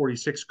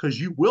 54-46 because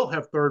you will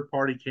have third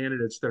party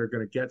candidates that are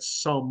going to get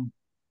some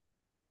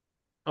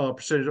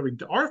percentage. I mean,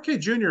 RFK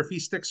Jr., if he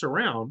sticks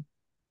around,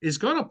 is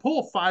going to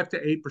pull 5 to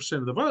 8%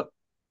 of the vote.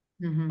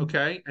 Hmm.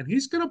 Okay. And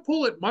he's going to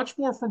pull it much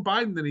more from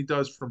Biden than he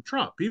does from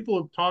Trump.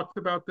 People have talked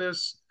about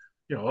this,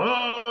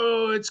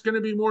 oh, it's going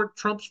to be more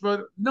Trump's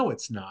vote. No,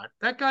 it's not.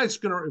 That guy's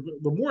going to,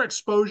 the more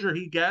exposure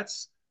he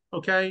gets,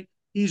 okay,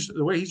 he's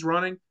the way he's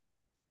running,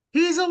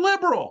 he's a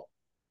liberal.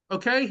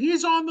 Okay.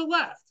 He's on the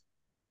left.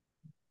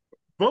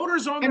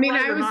 Voters on I the mean,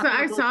 right are not going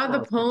I to vote saw for the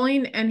RFK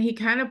polling and he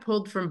kind of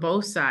pulled from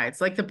both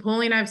sides. Like the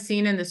polling I've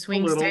seen in the a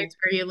swing little. states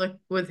where you look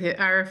with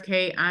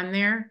RFK on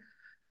there.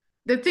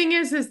 The thing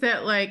is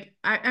that like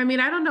I mean,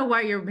 I don't know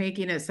why you're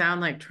making it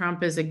sound like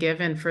Trump is a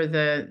given for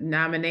the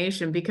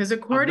nomination because I'm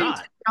according to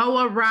not.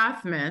 Noah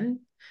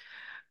Rothman,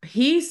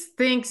 he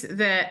thinks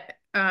that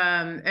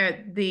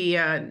at the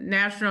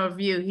National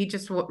Review, he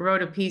just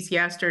wrote a piece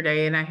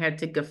yesterday, and I had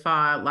to guffaw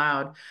out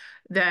loud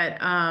that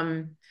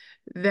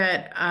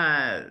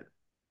that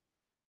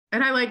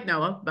and I like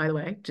Noah, by the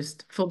way,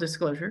 just full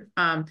disclosure.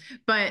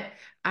 But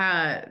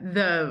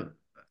the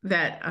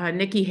that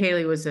Nikki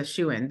Haley was a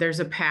shoo-in. There's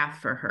a path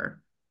for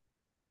her.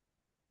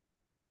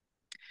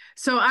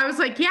 So I was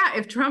like, yeah,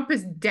 if Trump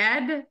is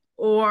dead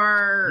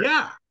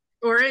Yeah.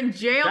 or in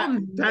jail,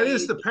 That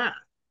is the maybe path.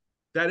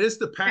 That is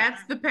the path.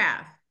 that's the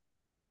path.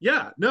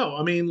 Yeah, no,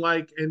 I mean,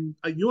 like, and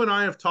you and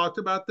I have talked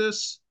about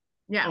this.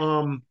 Yeah,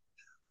 Um,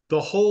 the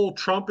whole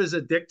Trump is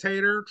a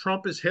dictator,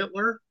 Trump is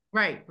Hitler.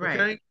 right, right.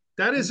 Okay,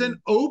 that is Mhm.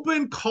 an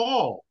open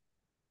call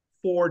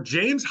for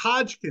James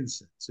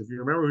Hodgkinson. So if you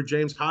remember who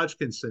James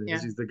Hodgkinson is,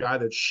 Yeah. he's the guy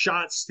that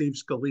shot Steve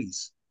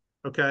Scalise.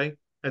 Okay,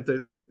 at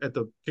the at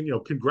the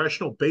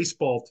congressional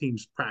baseball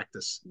team's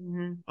practice.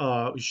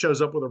 He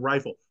shows up with a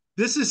rifle.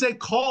 This is a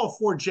call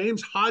for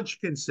James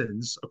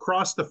Hodgkinsons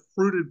across the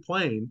fruited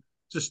plain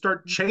to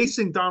start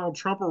chasing Donald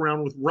Trump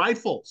around with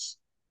rifles.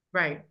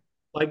 Right.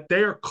 Like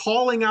they are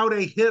calling out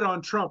a hit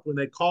on Trump when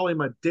they call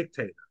him a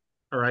dictator.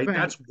 All right. Right.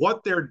 That's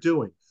what they're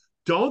doing.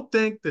 Don't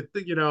think that,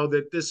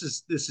 that this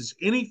is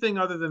anything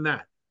other than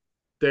that.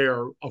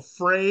 They're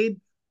afraid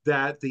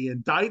that the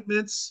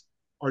indictments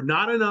are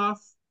not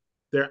enough.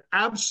 They're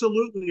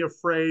absolutely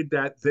afraid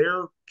that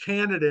their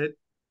candidate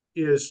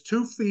is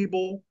too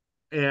feeble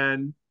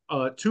and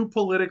too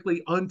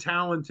politically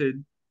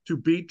untalented to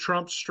beat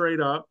Trump straight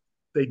up.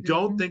 They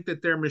don't think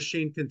that their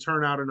machine can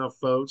turn out enough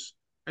votes.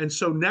 And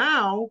so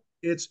now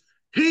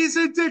he's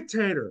a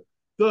dictator.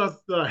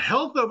 The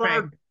health of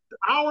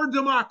our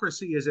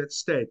democracy is at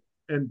stake.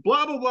 And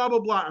blah, blah, blah, blah,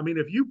 blah. I mean,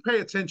 if you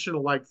pay attention to,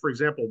 like, for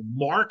example,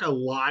 Mark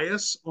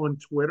Elias on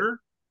Twitter,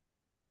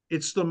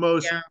 it's the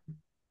most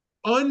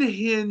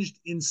unhinged,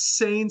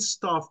 insane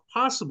stuff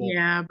possible.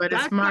 Yeah, but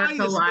it's Mark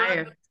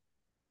Elias.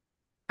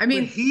 I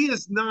mean, he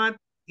is not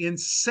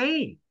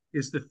insane,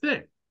 is the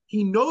thing.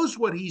 He knows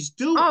what he's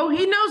doing. Oh,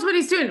 he knows what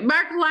he's doing.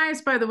 Mark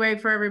Elias, by the way,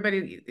 for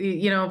everybody,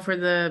 for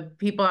the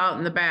people out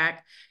in the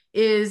back,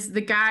 is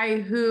the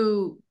guy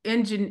who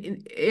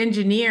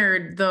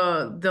engineered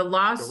the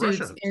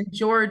lawsuits in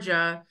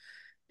Georgia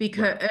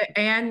because before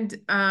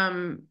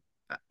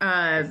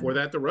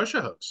that, the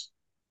Russia hoax.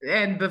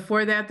 And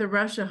before that, the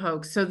Russia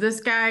hoax. So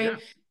this guy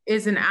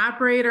is an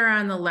operator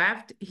on the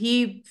left.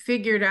 He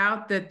figured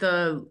out that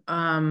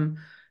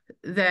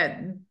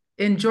that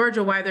in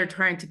Georgia, why they're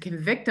trying to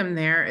convict him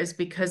there is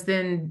because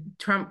then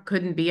Trump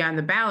couldn't be on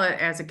the ballot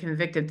as a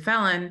convicted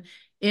felon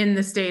in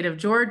the state of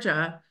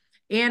Georgia.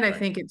 And I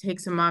think it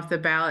takes him off the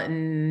ballot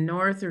in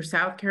North or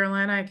South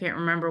Carolina. I can't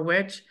remember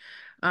which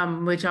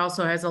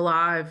also has a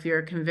law if you're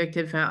a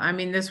convicted felon. I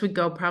mean, this would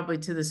go probably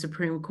to the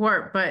Supreme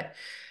Court, but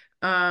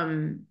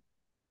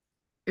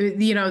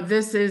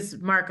this is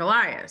Mark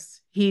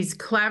Elias. He's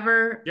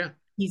clever. Yeah.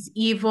 He's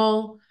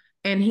evil.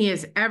 And he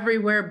is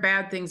everywhere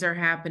bad things are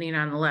happening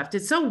on the left.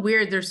 It's so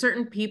weird. There's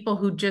certain people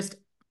who just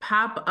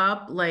pop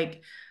up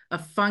like a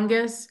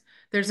fungus.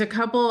 There's a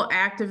couple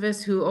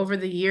activists who over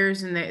the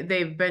years, and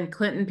they've been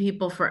Clinton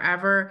people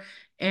forever,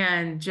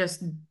 and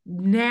just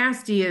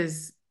nasty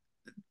as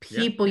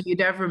people you'd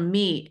ever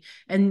meet.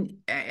 And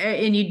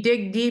you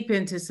dig deep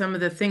into some of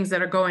the things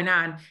that are going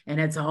on,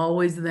 and it's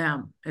always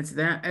them. It's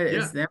them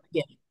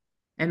again.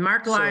 And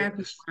Mark Elias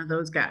is one of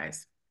those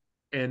guys.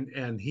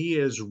 And he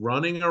is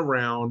running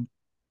around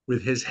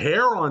with his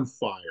hair on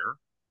fire,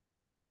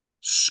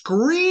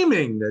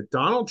 screaming that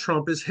Donald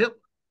Trump is Hitler.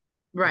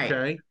 Right.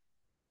 Okay.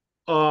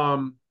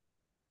 None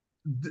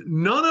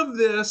of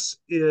this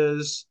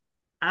is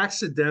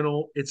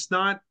accidental. It's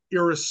not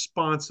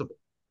irresponsible.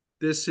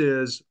 This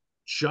is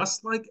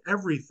just like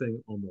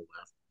everything on the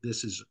left.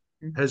 This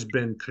has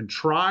been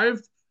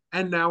contrived,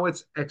 and now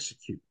it's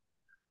executed.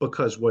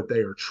 Because what they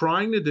are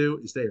trying to do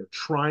is they are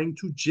trying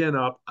to gin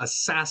up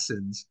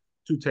assassins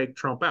to take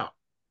Trump out.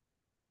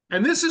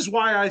 And this is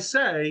why I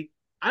say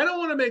I don't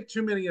want to make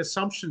too many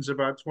assumptions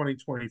about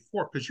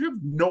 2024 because you have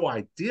no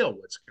idea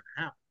what's going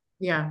to happen.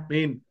 Yeah. I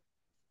mean,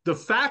 the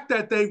fact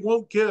that they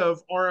won't give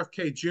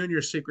RFK Jr.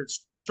 Secret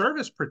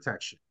Service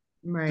protection,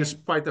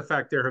 despite the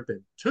fact there have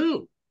been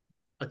 2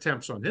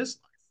 attempts on his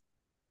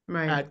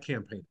life at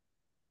campaigning,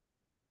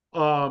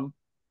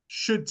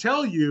 should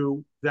tell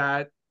you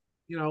that,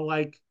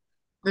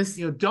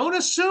 don't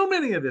assume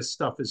any of this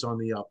stuff is on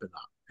the up and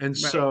up. And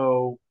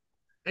so,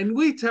 and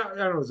I don't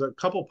know, it was a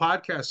couple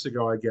podcasts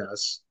ago, I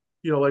guess,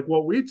 like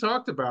what we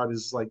talked about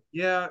is like,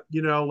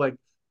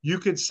 you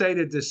could say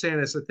to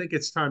DeSantis, I think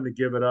it's time to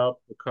give it up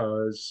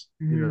because,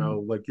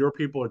 like your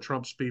people are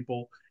Trump's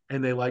people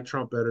and they like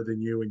Trump better than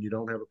you and you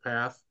don't have a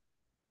path.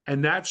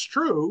 And that's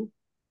true,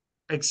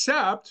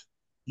 except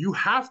you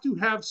have to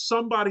have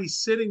somebody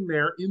sitting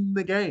there in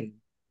the game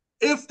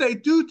if they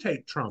do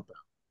take Trump out.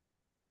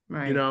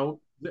 Right.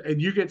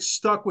 And you get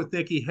stuck with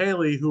Nikki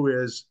Haley, who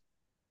is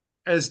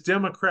as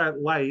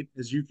Democrat light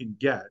as you can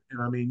get. And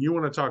I mean, you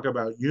want to talk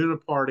about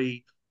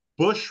uniparty,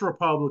 Bush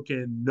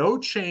Republican, no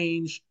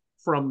change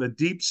from the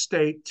deep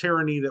state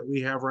tyranny that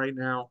we have right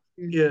now,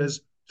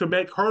 is to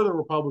make her the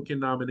Republican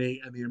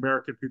nominee, and the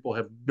American people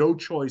have no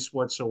choice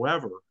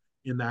whatsoever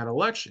in that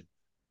election.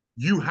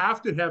 You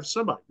have to have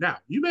somebody. Now,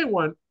 you may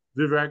want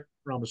Vivek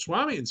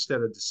Ramaswamy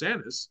instead of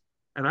DeSantis,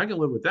 and I can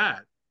live with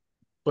that.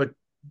 But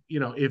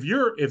if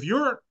you're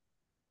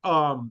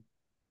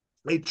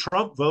a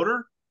Trump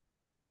voter,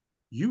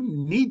 you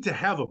need to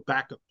have a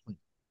backup plan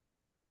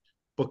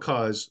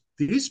because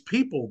these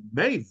people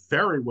may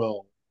very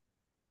well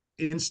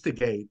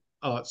instigate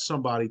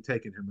somebody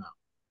taking him out.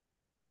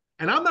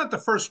 And I'm not the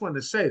first one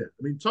to say that.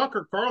 I mean,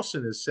 Tucker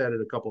Carlson has said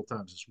it a couple of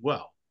times as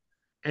well.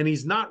 And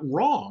he's not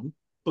wrong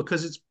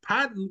because it's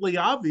patently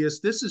obvious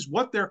this is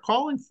what they're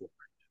calling for.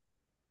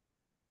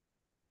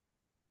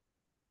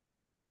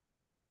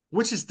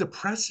 Which is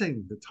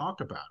depressing to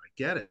talk about. I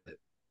get it.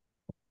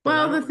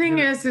 Well, the thing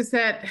is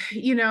that,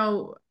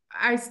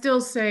 I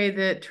still say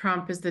that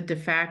Trump is the de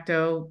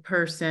facto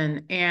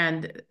person,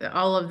 and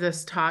all of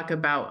this talk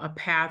about a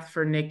path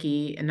for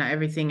Nikki and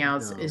everything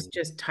else is No.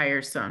 just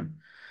tiresome.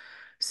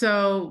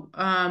 So,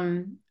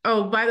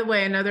 oh, by the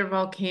way, another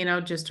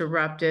volcano just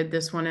erupted,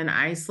 this one in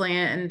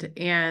Iceland,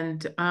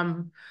 and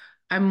I'm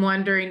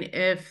wondering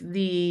if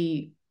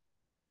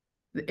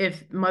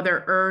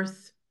Mother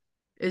Earth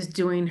is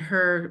doing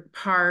her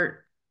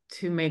part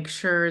to make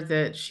sure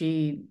that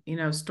she,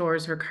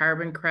 stores her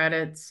carbon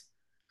credits.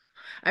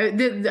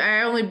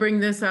 I only bring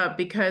this up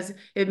because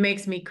it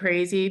makes me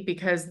crazy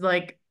because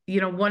like,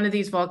 one of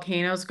these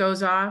volcanoes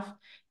goes off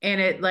and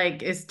it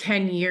like is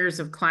 10 years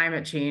of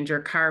climate change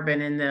or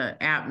carbon in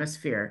the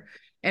atmosphere.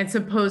 And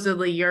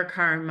supposedly your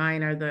car and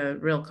mine are the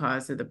real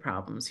cause of the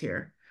problems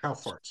here. Cow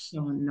farts.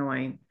 So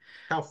annoying.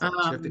 Cow farts.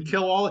 You have to Um,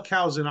 kill all the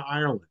cows in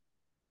Ireland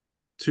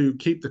to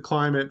keep the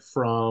climate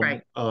from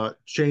right,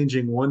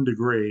 changing 1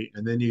 degree,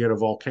 and then you get a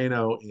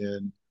volcano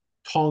in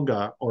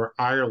Tonga or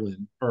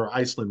Ireland or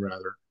Iceland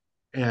rather,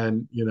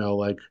 and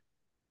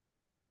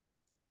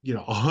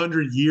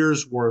 100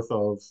 years worth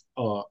of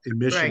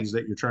emissions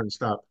right. that you're trying to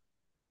stop.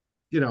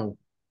 You know,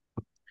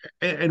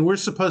 and we're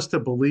supposed to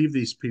believe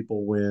these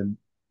people when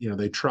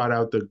they trot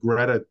out the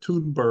Greta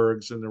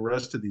Thunbergs and the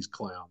rest of these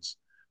clowns,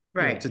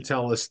 to Right.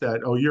 tell us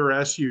that, oh, your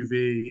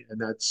SUV and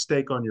that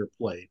steak on your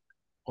plate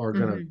are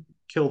going to Hmm.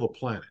 kill the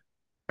planet.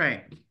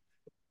 Right.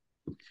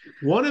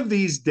 One of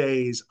these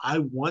days, I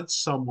want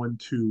someone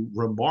to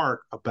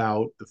remark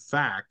about the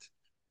fact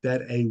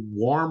that a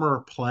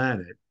warmer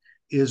planet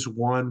is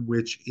one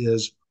which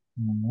is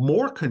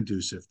more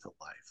conducive to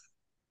life,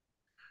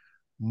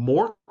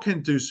 more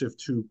conducive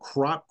to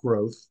crop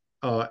growth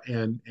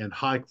and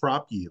high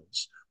crop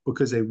yields,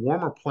 because a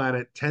warmer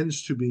planet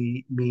tends to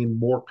mean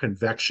more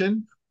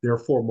convection,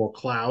 therefore more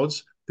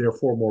clouds,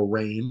 therefore more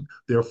rain,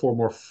 therefore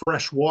more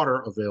fresh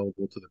water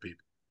available to the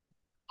people.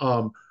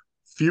 Um,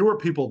 Fewer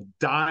people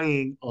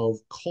dying of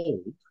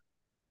cold.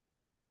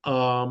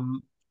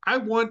 Um, I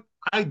want,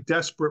 I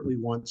desperately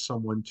want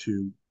someone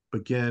to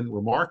begin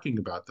remarking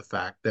about the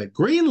fact that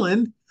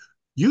Greenland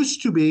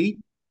used to be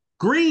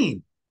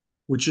green,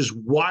 which is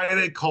why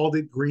they called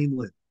it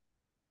Greenland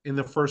in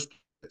the first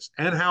place,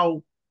 and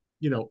how,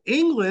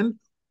 England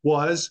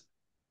was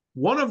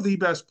one of the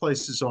best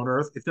places on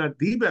earth, if not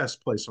the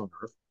best place on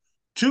earth,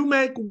 to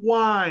make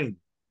wine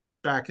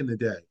back in the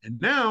day. And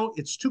now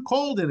it's too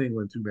cold in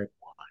England to make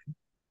wine,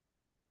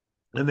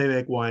 and they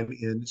make wine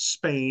in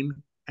Spain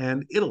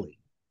and Italy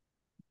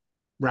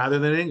rather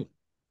than England,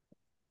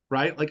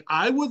 right? Like,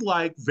 I would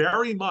like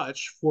very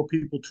much for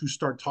people to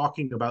start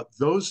talking about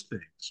those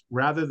things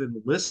rather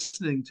than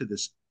listening to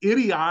this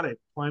idiotic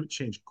climate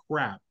change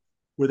crap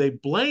where they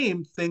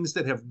blame things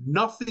that have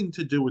nothing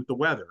to do with the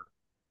weather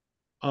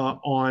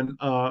on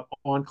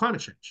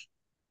climate change.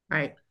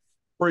 Right.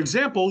 For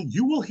example,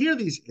 you will hear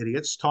these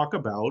idiots talk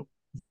about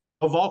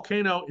a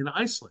volcano in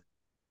Iceland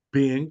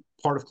being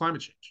part of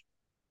climate change.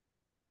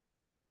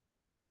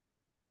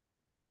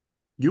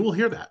 You will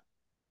hear that.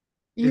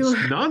 You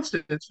It's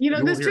nonsense. You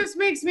will this hear it. just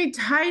makes me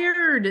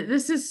tired.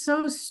 This is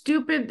so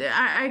stupid.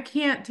 I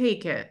can't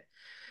take it.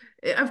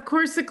 Of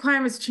course, the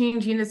climate's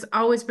changing. It's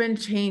always been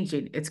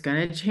changing. It's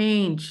gonna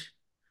change.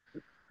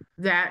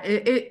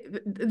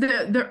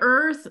 The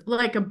earth,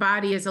 like a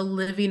body, is a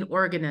living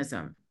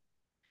organism.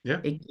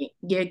 Yeah.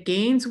 It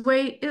gains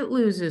weight, it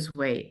loses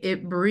weight,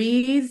 it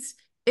breathes,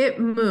 it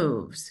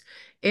moves.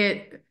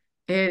 It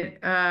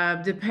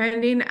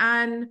depending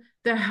on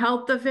the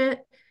health of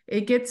it,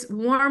 it gets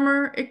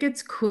warmer, it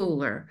gets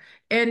cooler.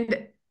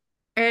 And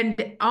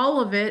and all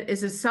of it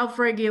is a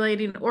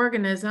self-regulating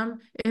organism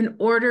in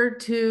order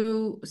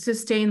to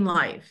sustain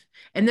life.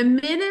 And the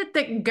minute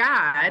that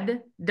God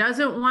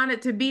doesn't want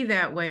it to be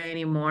that way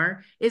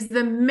anymore is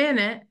the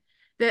minute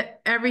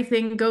that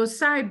everything goes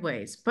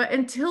sideways. But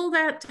until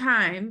that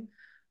time,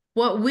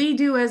 what we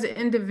do as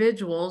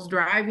individuals,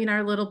 driving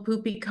our little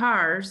poopy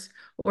cars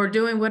or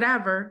doing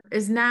whatever,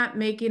 is not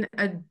making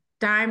a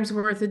dime's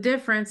worth of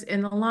difference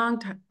in the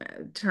long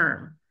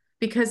term.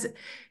 Because,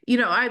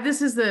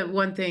 this is the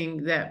one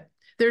thing that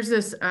there's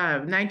this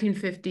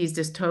 1950s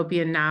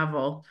dystopian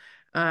novel,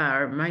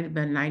 or it might have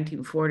been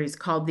 1940s,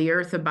 called The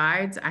Earth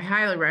Abides. I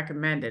highly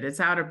recommend it. It's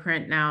out of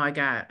print now. I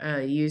got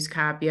a used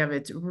copy of it.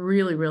 It's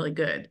really, really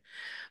good.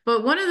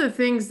 But one of the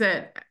things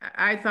that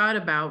I thought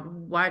about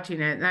watching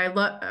it, and I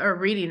love or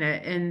reading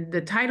it, and the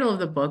title of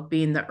the book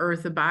being "The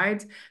Earth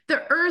Abides,"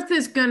 the Earth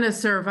is going to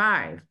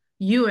survive.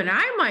 You and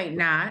I might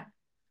not,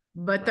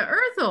 but the Right.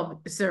 Earth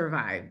will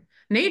survive.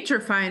 Nature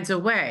finds a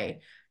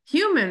way.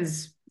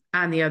 Humans,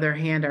 on the other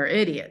hand, are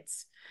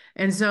idiots,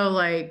 and so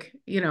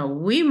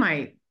we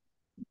might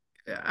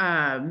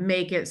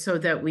make it so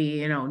that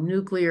we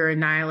nuclear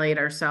annihilate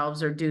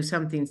ourselves or do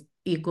something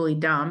equally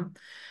dumb,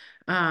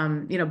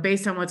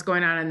 based on what's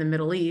going on in the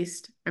Middle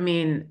East. I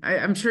mean,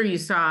 I'm sure you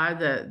saw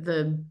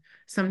the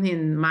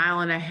something mile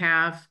and a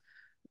half,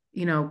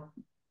 you know,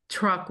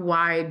 truck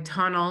wide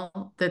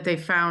tunnel that they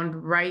found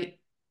right,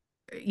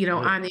 Oh yeah.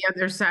 on the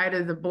other side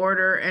of the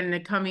border,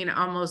 and coming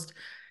almost,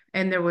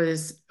 and there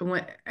was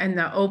and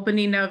the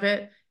opening of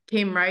it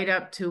came right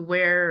up to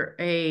where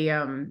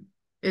a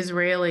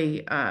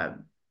Israeli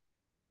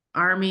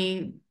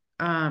army,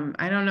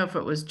 I don't know if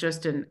it was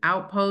just an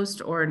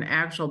outpost or an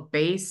actual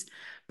base,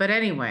 but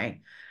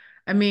anyway,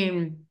 I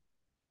mean,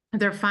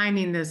 they're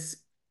finding this,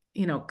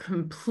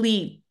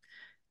 complete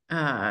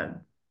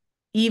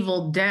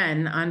evil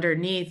den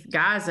underneath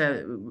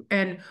Gaza.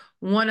 And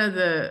one of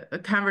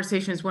the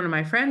conversations one of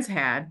my friends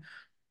had,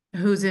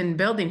 who's in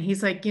building,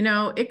 he's like,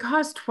 it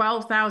costs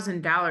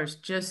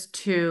 $12,000 just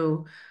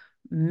to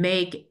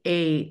make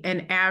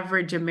an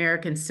average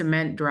American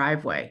cement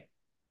driveway.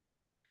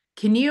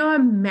 Can you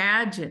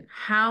imagine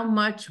how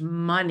much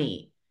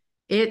money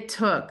it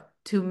took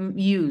to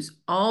use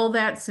all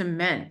that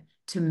cement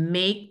to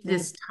make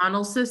this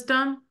tunnel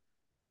system?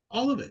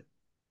 All of it.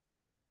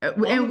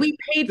 All And of we it.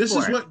 paid This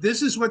is for it. what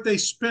this is what they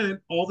spent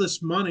all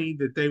this money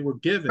that they were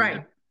given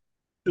Right.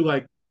 to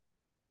like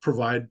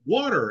provide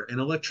water and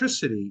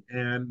electricity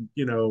and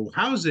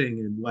housing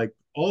and like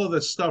all of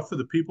this stuff for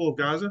the people of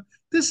Gaza.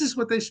 This is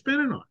what they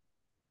spent it on.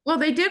 Well,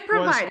 they did Was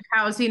provide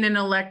housing and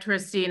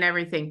electricity and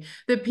everything.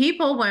 The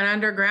people went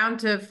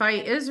underground to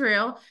fight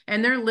Israel,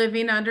 and they're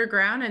living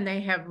underground, and they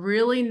have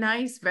really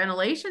nice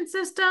ventilation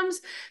systems.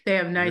 They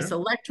have nice yeah,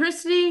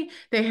 electricity.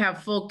 They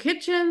have full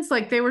kitchens.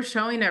 Like they were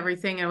showing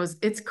everything.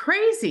 It's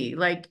crazy.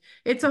 Like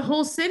it's a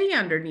whole city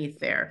underneath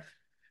there.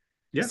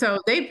 yeah, So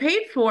they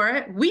paid for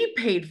it. We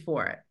paid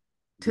for it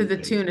to we the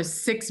paid tune for of it.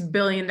 $6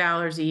 billion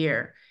a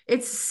year.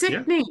 It's Yeah,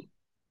 sickening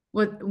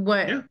what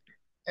yeah.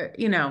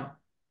 you know.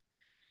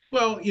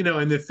 Well,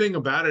 and the thing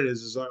about it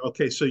is like,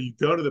 okay, so you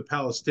go to the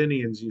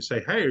Palestinians, you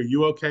say, hey, are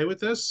you okay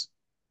with this?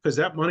 Because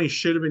that money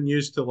should have been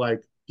used to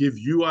like give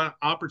you an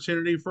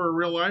opportunity for a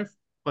real life.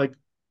 Like,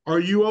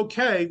 are you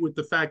okay with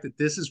the fact that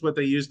this is what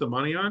they use the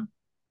money on?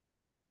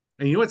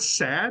 And you know what's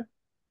sad?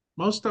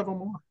 Most of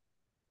them are.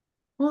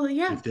 Well,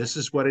 yeah, If this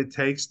is what it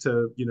takes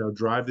to,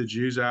 drive the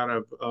Jews out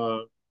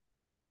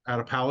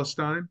of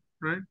Palestine,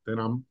 right? Then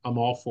I'm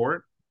all for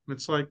it. And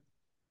it's like,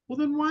 well,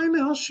 then why in the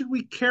hell should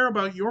we care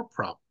about your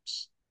problems?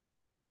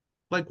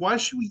 Like, why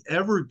should we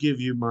ever give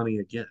you money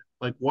again?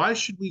 Like, why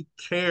should we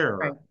care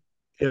right.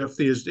 if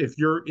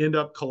you end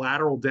up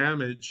collateral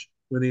damage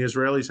when the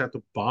Israelis have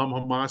to bomb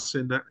Hamas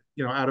in that,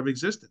 out of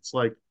existence?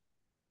 Like,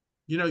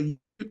 you know,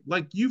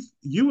 you,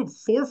 you have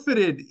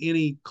forfeited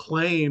any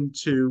claim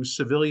to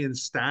civilian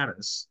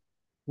status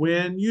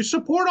when you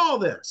support all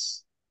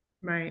this.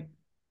 Right.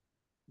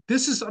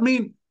 This is, I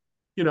mean,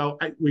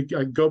 I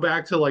go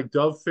back to like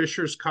Dove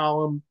Fisher's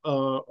column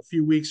a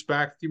few weeks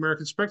back at the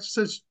American Spectator.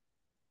 Says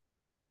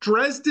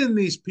Dresden,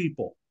 these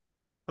people.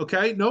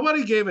 Okay,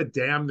 nobody gave a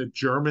damn that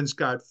Germans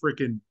got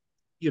freaking,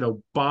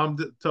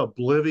 bombed to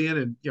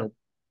oblivion, and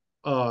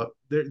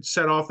they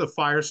set off the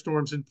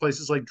firestorms in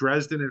places like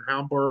Dresden and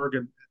Hamburg,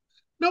 and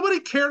nobody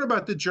cared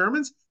about the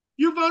Germans.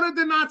 You voted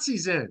the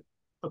Nazis in.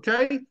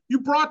 Okay, you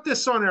brought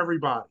this on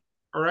everybody.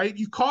 All right,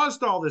 you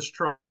caused all this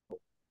trouble.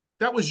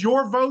 That was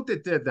your vote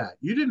that did that.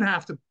 You didn't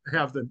have to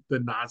have the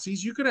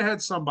Nazis. You could have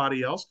had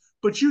somebody else,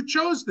 but you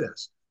chose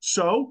this.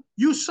 So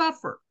you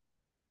suffer.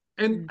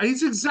 And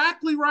he's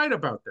exactly right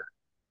about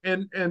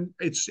that. And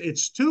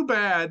it's too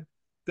bad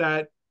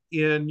that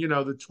in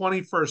the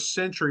 21st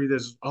century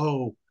there's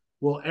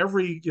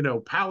every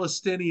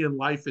Palestinian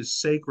life is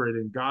sacred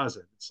in Gaza.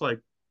 It's like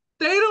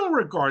they don't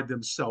regard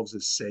themselves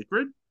as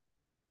sacred.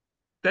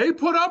 They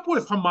put up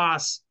with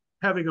Hamas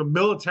having a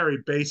military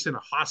base in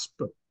a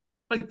hospital.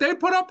 Like they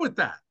put up with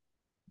that.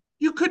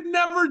 You could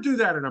never do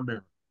that in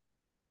America,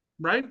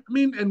 right? I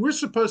mean, and we're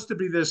supposed to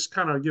be this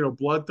kind of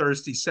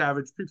bloodthirsty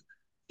savage people.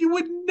 You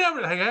would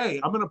never,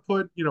 hey, I'm going to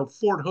put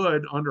Fort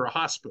Hood under a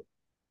hospital.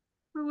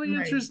 Well, the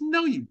answer Right. is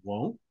no, you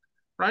won't,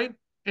 right?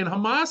 In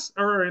Hamas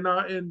or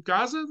in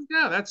Gaza,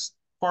 yeah, that's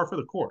par for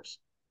the course,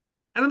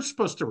 and I'm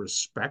supposed to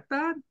respect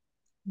that.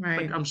 Like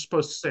Right. I'm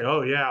supposed to say,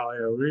 oh yeah,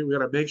 we got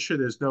to make sure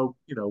there's no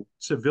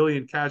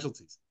civilian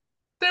casualties.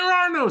 There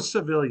are no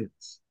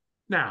civilians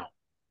now.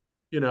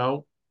 You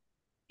know,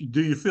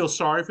 do you feel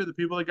sorry for the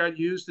people that got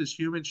used as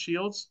human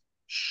shields?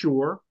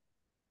 Sure,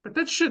 but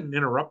that shouldn't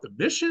interrupt the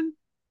mission.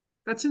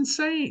 That's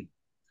insane.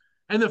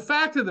 And the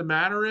fact of the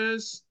matter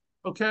is,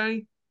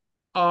 okay,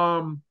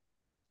 um,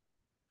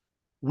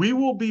 we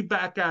will be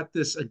back at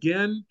this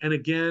again and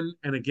again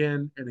and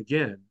again and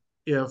again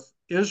if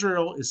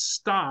Israel is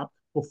stopped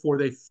before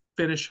they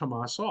finish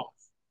Hamas off.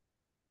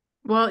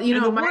 Well,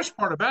 And the worst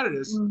part about it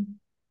is,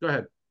 go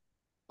ahead.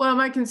 well,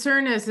 my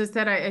concern is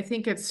that I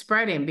think it's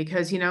spreading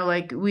because,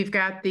 like we've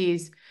got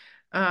these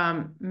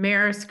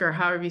Maersk or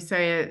however you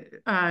say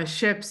it,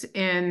 ships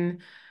in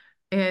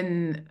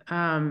In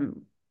the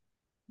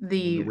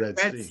the Red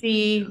Red Sea.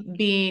 Sea Yeah.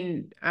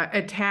 being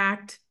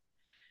attacked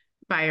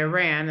by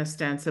Iran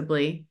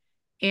ostensibly.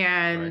 Right.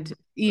 And, The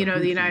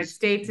the United Houthis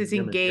States in is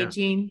Yemen. Yeah.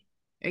 engaging,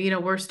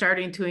 we're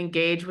starting to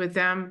engage with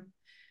them.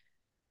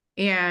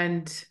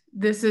 And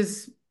this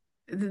is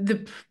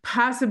the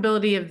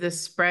possibility of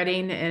this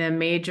spreading in a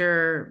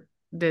major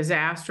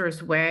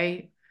disastrous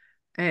way.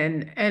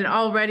 And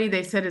already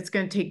they said it's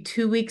going to take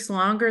 2 weeks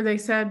longer. They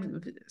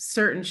said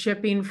certain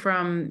shipping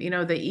from,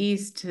 the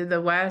east to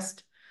the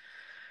west.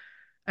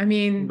 I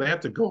mean, They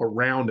have to go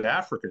around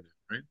Africa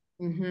now,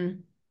 right?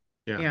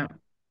 Yeah. yeah.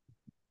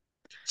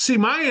 See,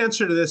 my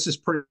answer to this is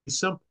pretty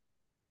simple.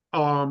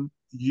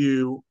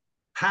 You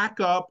pack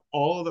up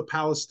all of the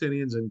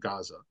Palestinians in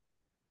Gaza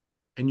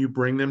and you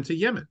bring them to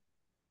Yemen.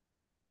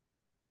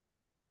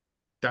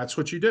 That's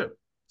what you do.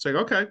 It's like,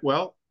 okay,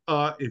 well,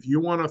 if you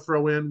want to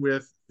throw in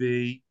with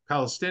the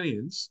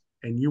Palestinians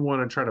and you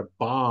want to try to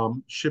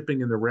bomb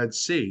shipping in the Red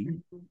Sea,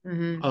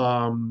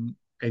 Mm-hmm.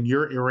 and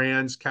you're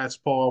Iran's cat's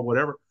paw,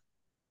 whatever,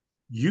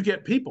 you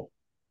get people.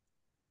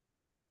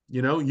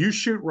 You know, you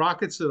shoot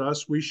rockets at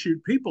us, we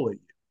shoot people at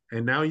you.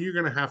 And now you're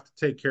going to have to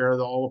take care of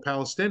all the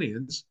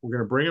Palestinians. We're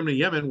going to bring them to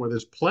Yemen where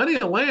there's plenty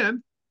of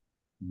land,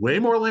 way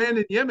more land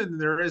in Yemen than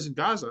there is in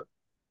Gaza.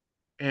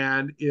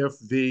 And if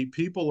the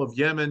people of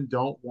Yemen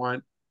don't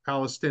want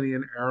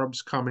Palestinian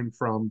Arabs coming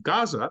from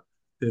Gaza,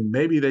 then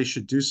maybe they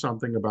should do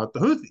something about the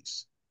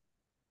Houthis.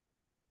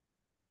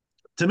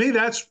 To me,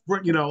 that's,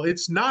 you know,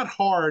 it's not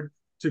hard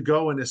to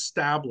go and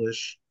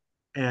establish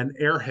an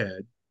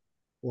airhead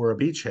or a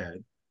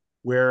beachhead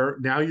where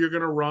now you're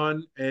going to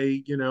run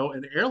a, you know,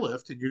 an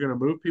airlift and you're going to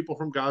move people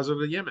from Gaza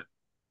to Yemen.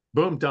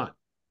 Boom, done.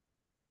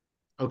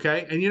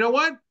 Okay. And you know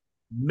what?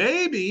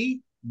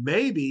 Maybe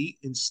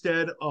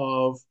instead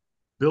of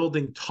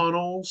building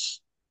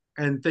tunnels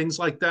and things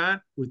like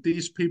that with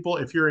these people,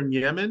 if you're in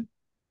Yemen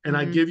and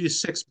I give you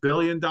 $6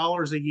 billion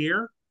a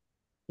year,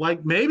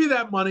 like maybe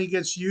that money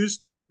gets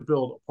used to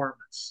build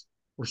apartments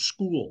or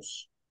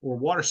schools or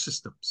water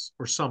systems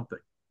or something.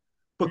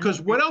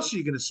 Because what else are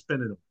you going to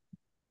spend it on?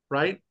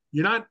 Right?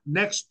 You're not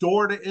next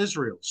door to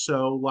Israel.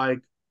 So, like,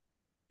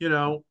 you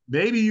know,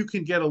 maybe you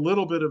can get a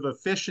little bit of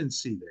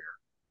efficiency there.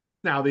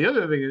 Now, the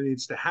other thing that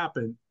needs to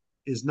happen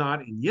is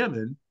not in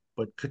Yemen,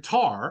 but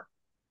Qatar,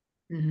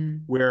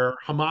 where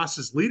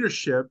Hamas's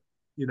leadership,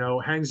 you know,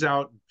 hangs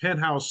out in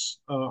penthouse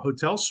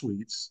hotel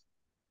suites,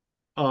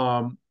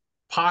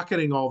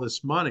 pocketing all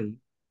this money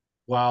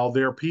while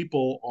their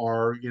people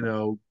are, you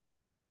know,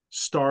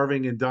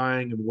 starving and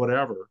dying and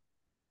whatever,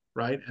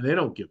 right? And they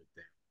don't give a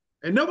damn.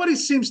 And nobody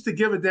seems to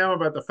give a damn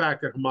about the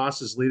fact that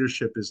Hamas's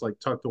leadership is like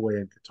tucked away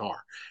in Qatar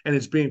and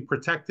it's being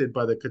protected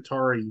by the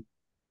Qatari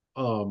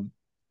um,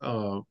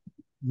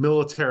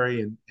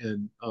 military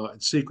and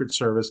secret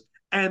service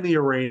and the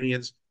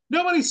Iranians.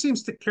 Nobody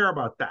seems to care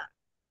about that,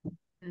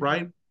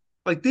 right?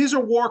 Like these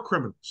are war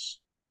criminals.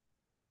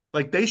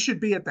 Like they should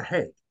be at the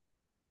Hague.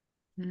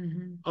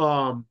 You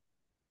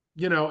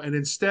know, and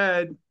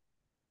instead,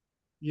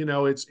 you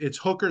know, it's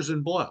hookers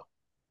and blow.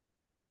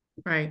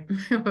 Right.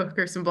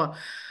 Hookers and blow.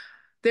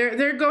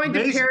 They're going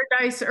to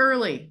paradise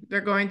early.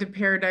 They're going to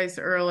paradise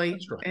early.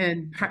 That's right.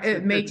 And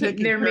They're making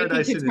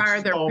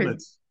Qatar their,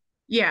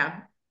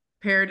 yeah,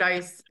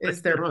 paradise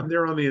is their,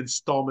 they're on the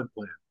installment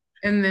plan.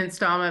 And the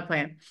installment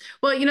plan.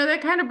 Well, you know,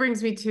 that kind of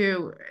brings me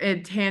to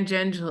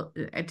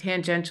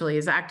tangentially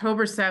is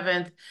October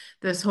 7th,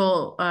 this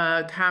whole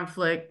the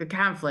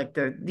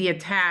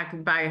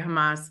attack by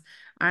Hamas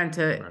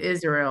onto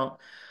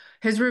Israel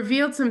has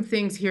revealed some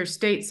things here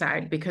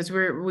stateside, because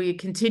we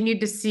continue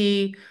to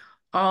see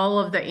all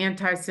of the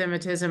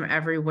anti-Semitism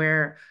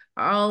everywhere,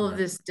 all of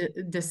this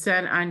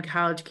dissent on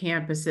college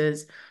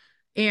campuses.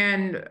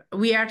 And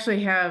we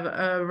actually have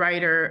a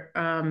writer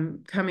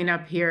coming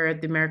up here at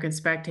the American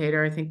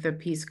Spectator. I think the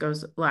piece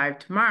goes live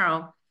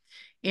tomorrow.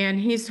 And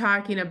he's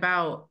talking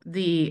about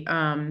the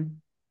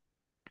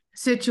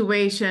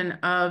situation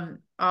of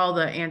all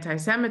the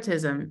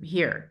anti-Semitism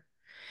here.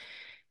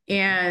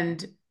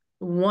 And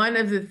one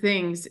of the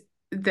things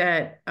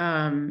that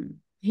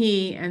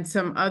he and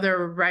some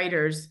other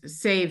writers,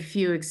 save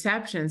few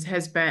exceptions,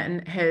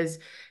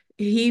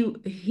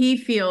 he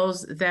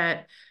feels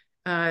that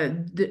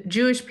the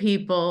Jewish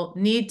people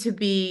need to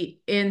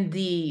be in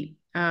the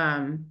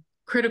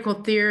critical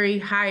theory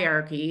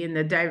hierarchy, and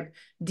the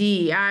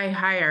DEI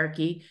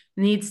hierarchy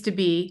needs to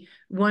be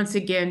once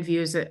again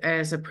viewed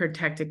as a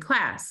protected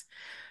class.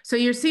 So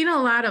you're seeing a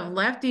lot of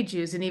lefty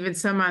Jews and even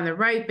some on the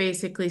right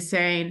basically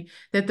saying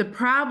that the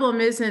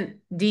problem isn't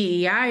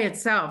DEI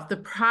itself. The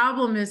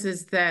problem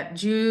is that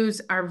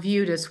Jews are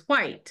viewed as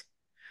white.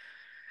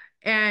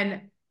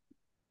 And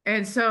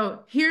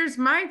so here's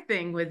my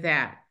thing with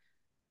that.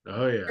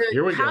 Oh, yeah.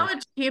 Here we go.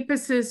 College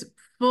campuses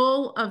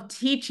full of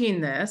teaching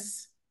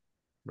this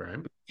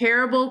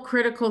terrible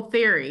critical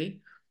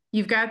theory.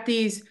 You've got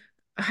these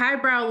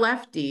highbrow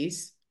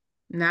lefties,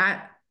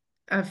 not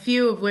a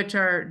few of which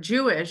are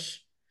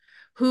Jewish,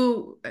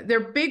 who their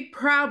big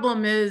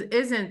problem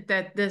isn't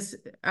that this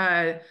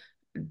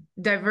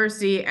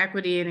diversity,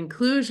 equity, and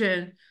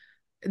inclusion,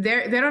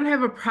 they don't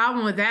have a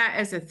problem with that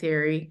as a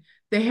theory.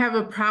 They have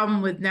a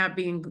problem with not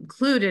being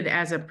included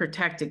as a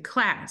protected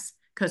class,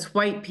 because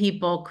white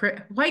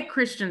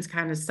Christians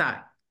kind of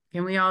suck.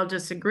 Can we all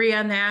just agree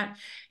on that?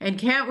 And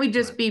can't we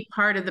just be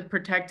part of the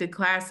protected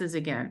classes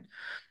again?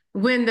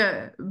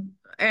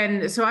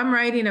 And so I'm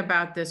writing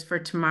about this for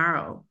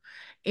tomorrow.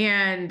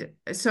 And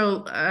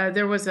so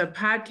there was a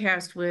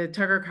podcast with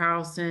Tucker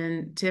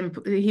Carlson.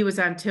 He was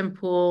on Tim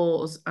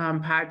Pool's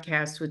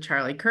podcast with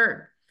Charlie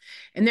Kirk.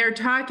 And they're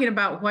talking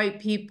about white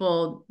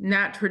people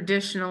not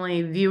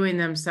traditionally viewing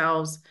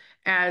themselves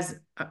as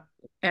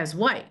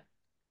white.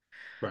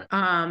 Right.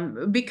 Yeah,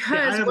 I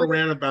Because have a what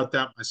rant about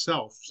that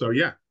myself. So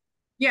yeah.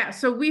 Yeah,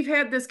 so we've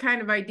had this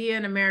kind of idea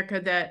in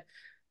America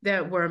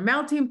that we're a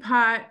melting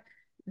pot,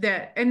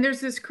 that and there's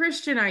this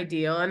Christian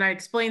ideal, and I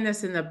explain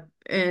this in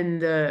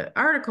the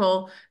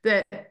article,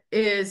 that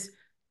is,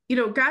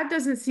 God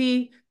doesn't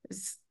see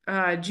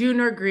Jew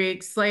nor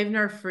Greek, slave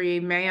nor free,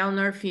 male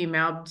nor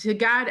female. To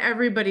God,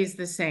 everybody's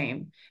the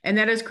same. And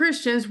that as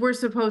Christians, we're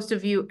supposed to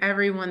view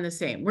everyone the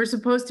same. We're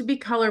supposed to be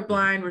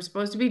colorblind. We're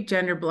supposed to be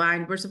gender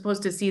blind. We're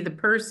supposed to see the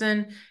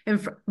person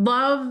and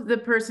love the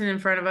person in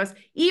front of us,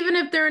 even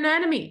if they're an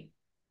enemy,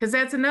 because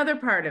that's another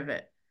part of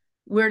it.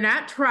 We're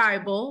not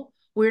tribal.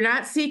 We're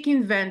not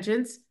seeking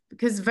vengeance,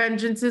 because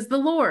vengeance is the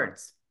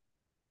Lord's.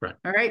 Right.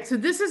 All right. So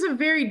this is a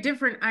very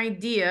different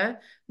idea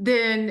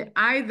than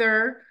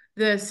either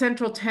the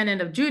central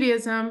tenet of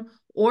Judaism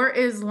or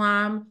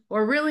Islam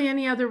or really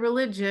any other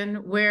religion,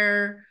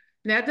 where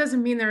that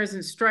doesn't mean there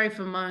isn't strife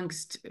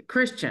amongst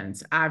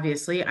Christians.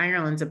 Obviously,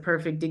 Ireland's a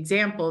perfect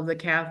example of the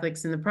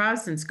Catholics and the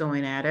Protestants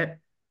going at it.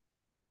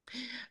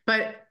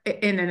 But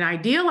in an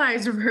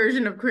idealized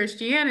version of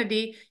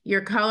Christianity,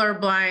 you're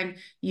colorblind,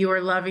 you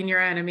are loving your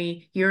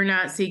enemy, you're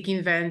not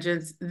seeking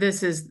vengeance.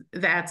 That's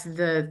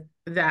the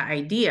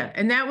idea.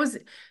 And that was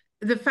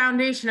the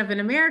foundation of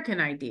an American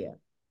idea.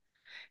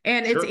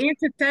 And it's Sure.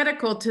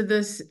 antithetical to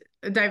this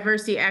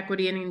diversity,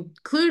 equity, and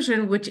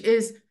inclusion, which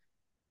is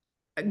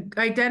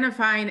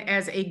identifying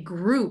as a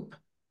group.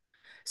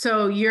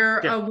 So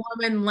you're Yeah. a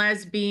woman,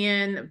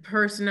 lesbian,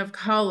 person of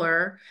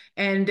color,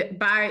 and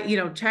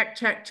check,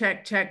 check,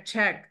 check, check,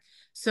 check.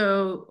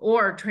 So,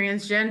 or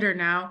transgender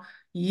now,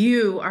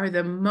 you are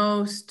the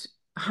most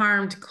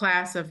harmed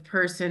class of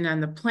person on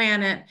the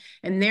planet,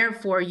 and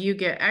therefore you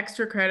get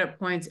extra credit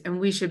points, and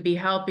we should be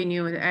helping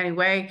you in any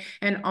way.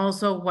 And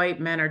also, white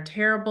men are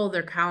terrible,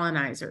 they're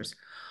colonizers.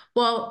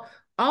 Well,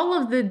 all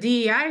of the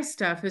DEI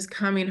stuff is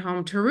coming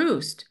home to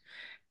roost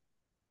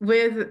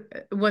with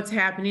what's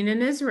happening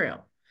in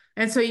Israel.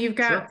 And so you've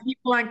Sure. got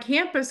people on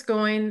campus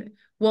going,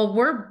 well,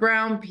 we're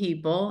brown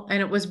people,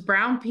 and it was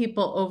brown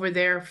people over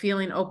there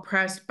feeling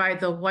oppressed by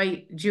the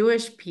white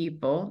Jewish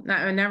people.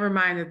 Never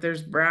mind that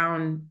there's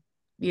brown,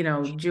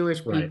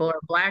 Jewish Right. people or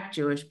black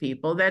Jewish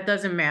people. That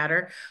doesn't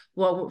matter.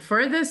 Well,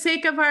 for the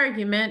sake of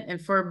argument and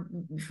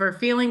for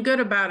feeling good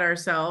about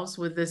ourselves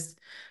with this,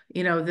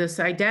 this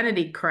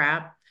identity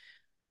crap,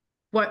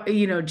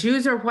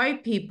 Jews are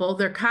white people,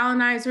 they're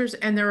colonizers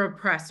and they're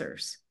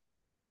oppressors.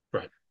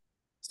 Right.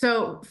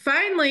 So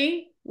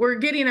finally, we're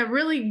getting a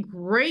really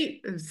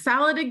great,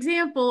 solid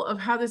example of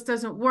how this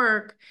doesn't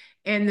work.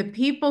 And the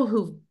people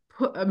who've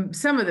put,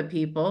 some of the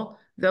people,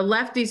 the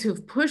lefties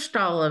who've pushed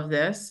all of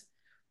this,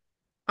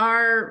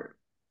 are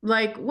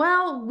like,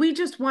 well, we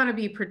just want to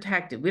be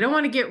protected. We don't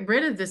want to get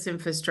rid of this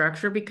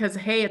infrastructure because,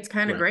 hey, it's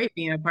kind of Right. great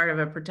being a part of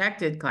a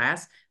protected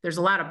class. There's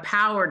a lot of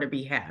power to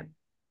be had.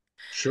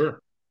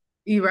 Sure.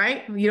 You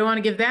right? You don't want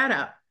to give that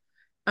up.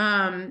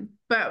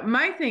 But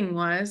my thing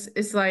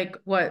is like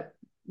what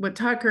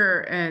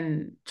Tucker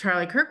and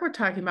Charlie Kirk were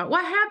talking about.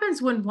 What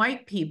happens when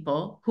white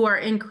people who are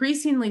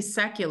increasingly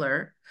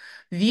secular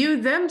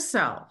view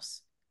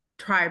themselves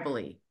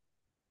tribally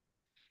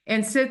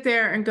and sit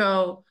there and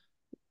go,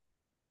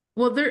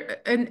 well,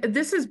 and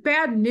this is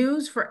bad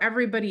news for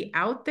everybody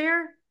out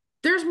there.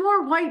 There's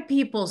more white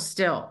people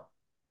still.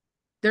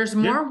 There's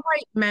Yeah. more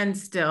white men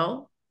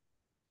still.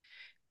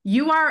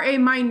 You are a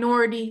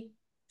minority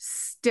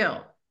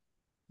still.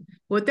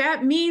 What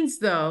that means,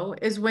 though,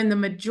 is when the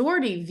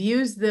majority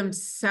views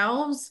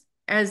themselves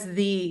as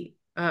the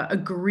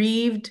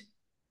aggrieved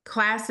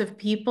class of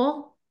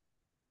people,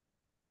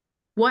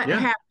 what Yeah.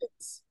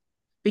 happens?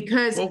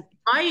 Because Well,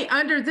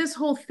 under this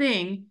whole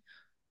thing,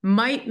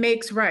 might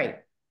makes right.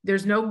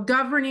 There's no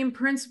governing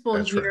principle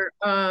that's right. here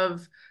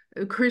of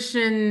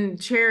Christian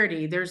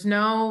charity. There's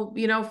no,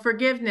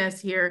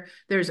 forgiveness here.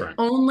 There's Right.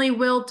 only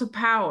will to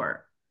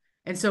power.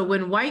 And so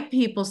when white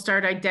people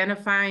start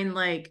identifying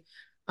like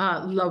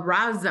La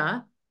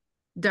Raza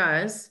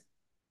does,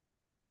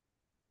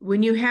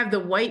 when you have the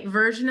white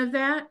version of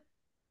that,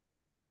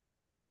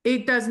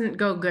 it doesn't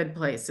go good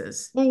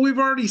places. Well, we've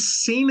already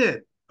seen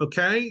it.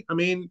 Okay. I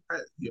mean,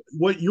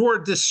 what you're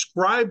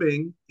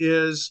describing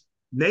is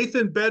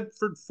Nathan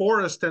Bedford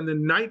Forrest and the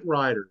Night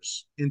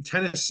Riders in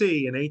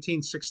Tennessee in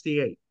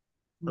 1868.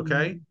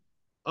 Okay.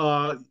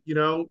 Mhm. You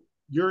know,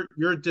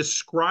 you're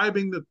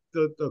describing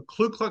the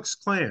Ku Klux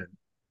Klan,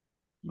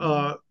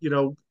 Mhm. you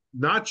know,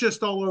 not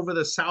just all over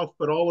the South,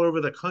 but all over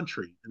the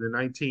country in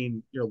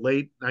the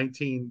late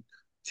 19 Mhm.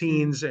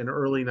 teens and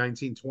early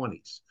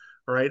 1920s.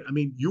 All right. I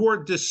mean, you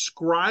are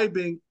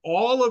describing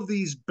all of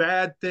these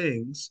bad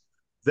things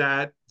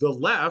that the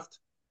left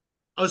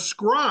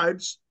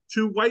ascribes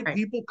to white Right,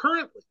 people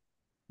currently.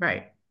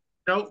 right,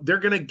 You know, they're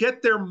going to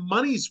get their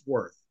money's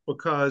worth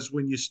because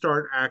when you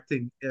start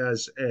acting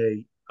as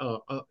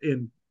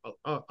in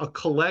a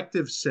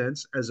collective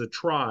sense as a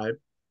tribe,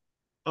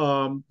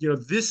 you know,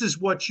 this is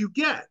what you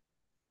get.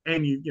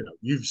 And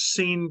you've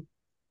seen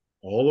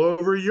all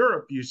over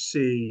Europe, you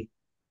see,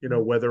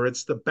 whether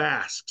it's the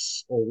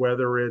Basques or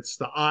whether it's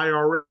the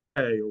IRA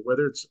or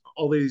whether it's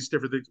all these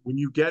different things, when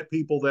you get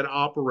people that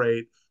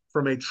operate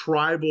from a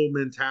tribal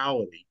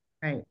mentality,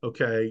 Right.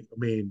 okay, I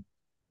mean,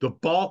 the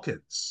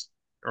Balkans,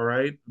 all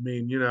right, I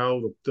mean,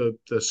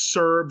 the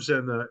Serbs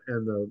and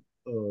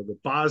the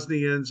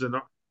Bosnians and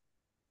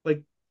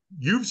like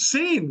you've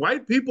seen,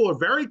 white people are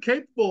very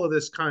capable of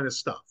this kind of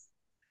stuff,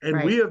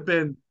 and we Right. have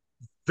been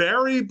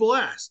very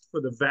blessed for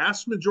the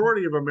vast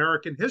majority of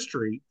American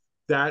history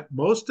that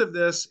most of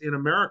this in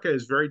America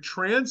is very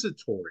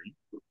transitory,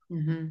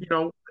 Mm-hmm. you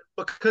know,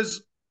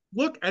 because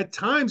look, at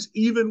times,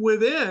 even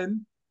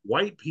within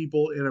white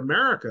people in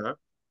America,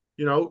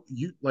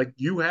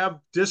 you have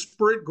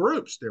disparate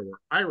groups. There were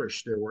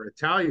Irish, there were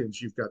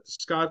Italians, you've got the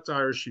Scots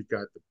Irish, you've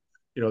got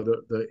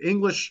the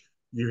English,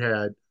 you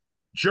had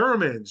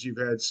Germans, you've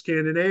had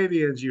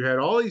Scandinavians, you had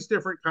all these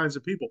different kinds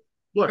of people.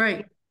 Look,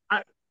 Right.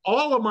 I,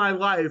 all of my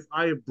life,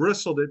 I have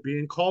bristled at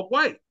being called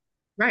white.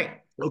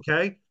 Right.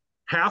 Okay.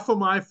 Half of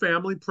my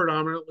family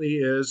predominantly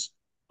is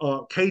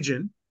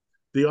Cajun.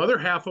 The other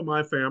half of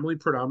my family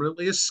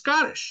predominantly is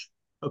Scottish.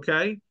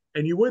 Okay.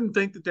 And you wouldn't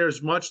think that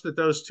there's much that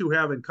those two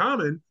have in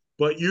common,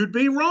 but you'd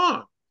be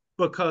wrong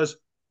because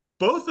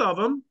both of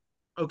them,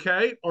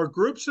 okay, are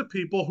groups of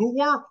people who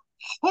were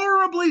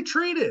horribly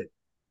treated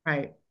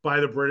Right. by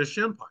the British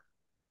Empire.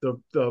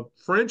 The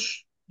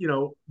French,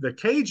 the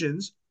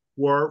Cajuns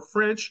were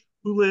French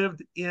who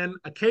lived in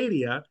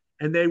Acadia,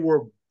 and they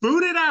were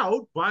booted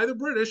out by the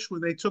British when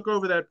they took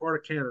over that part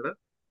of Canada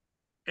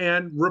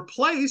and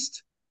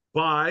replaced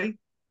by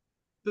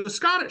the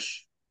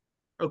Scottish.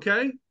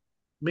 Okay.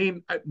 I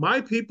mean,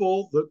 my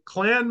people, the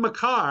Clan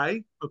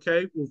Mackay,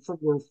 okay,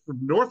 were from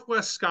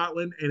Northwest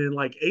Scotland. And in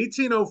like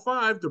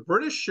 1805, the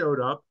British showed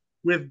up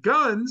with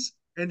guns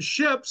and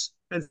ships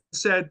and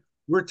said,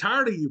 "We're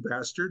tired of you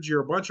bastards.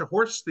 You're a bunch of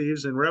horse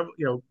thieves and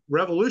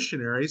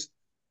revolutionaries.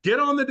 Get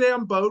on the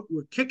damn boat.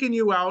 We're kicking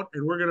you out,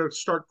 and we're going to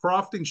start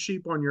crofting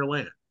sheep on your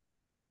land."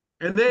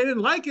 And they didn't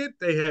like it.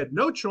 They had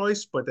no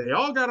choice, but they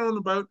all got on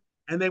the boat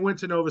and they went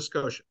to Nova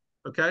Scotia.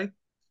 Okay.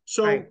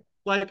 So, Right.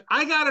 like,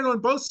 I got it on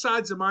both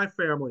sides of my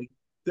family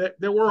that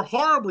were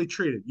horribly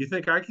treated. You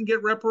think I can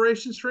get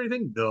reparations for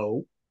anything?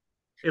 No.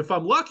 If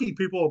I'm lucky,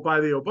 people will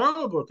buy the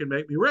Obama book and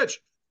make me rich.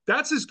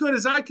 That's as good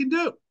as I can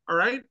do. All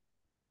right.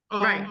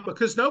 Right.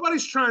 Because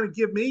nobody's trying to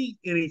give me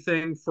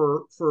anything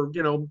for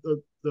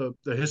the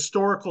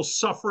historical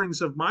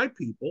sufferings of my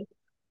people.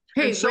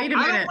 And Hey, so wait a I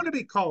don't minute. want to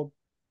be called.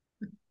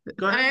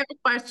 Go I ahead. have a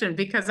question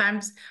because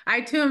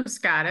I too am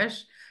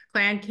Scottish,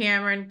 Clan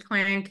Cameron,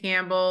 Clan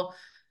Campbell,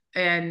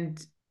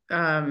 and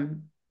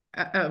um,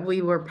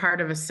 we were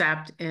part of a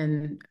sept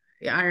in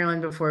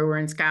Ireland before we were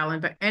in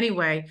Scotland. But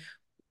anyway,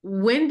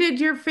 when did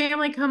your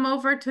family come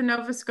over to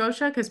Nova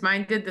Scotia? Because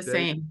mine did the They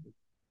same.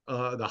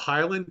 the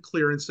Highland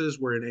clearances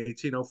were in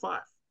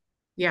 1805.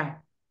 Yeah,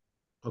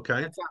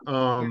 Okay. that's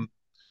yeah.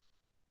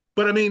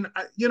 But I mean,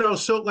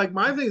 so like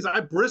my thing is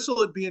I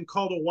bristle at being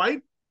called a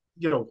white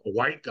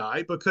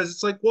guy because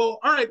it's like, well,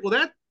 all right, well,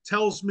 that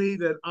tells me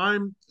that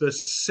I'm the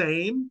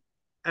same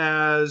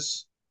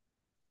as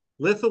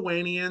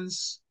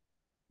Lithuanians,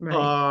 Right.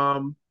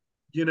 um,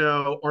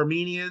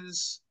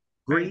 Armenians,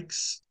 Right.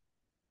 Greeks,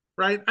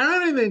 right? I don't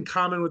have anything in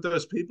common with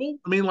those people.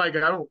 I mean, like,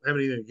 I don't have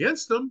anything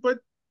against them, but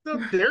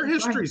their Right.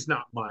 history's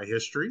not my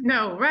history.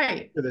 No,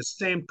 right. They're the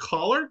same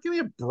color. Give me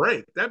a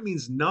break. That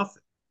means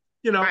nothing.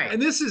 Right.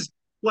 And this is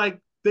like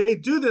they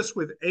do this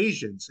with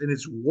Asians, and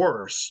it's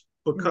worse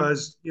Mhm.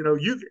 because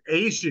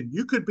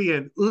you could be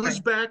an Right.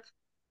 Uzbek,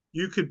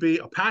 you could be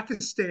a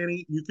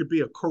Pakistani, you could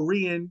be a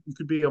Korean, you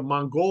could be a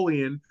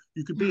Mongolian,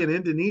 you could be an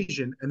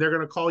Indonesian, and they're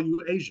going to call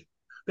you Asian.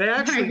 They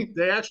actually Right.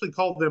 they actually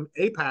call them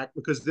APAC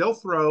because they'll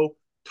throw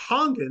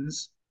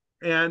Tongans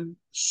and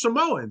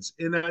Samoans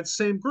in that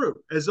same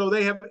group as though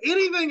they have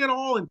anything at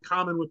all in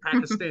common with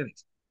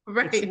Pakistanis.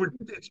 Right.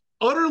 It's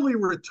utterly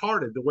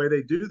retarded the way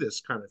they do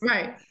this kind of thing,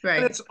 Right. and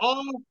Right. it's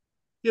all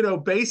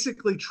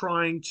basically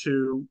trying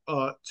to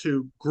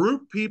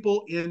group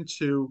people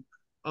into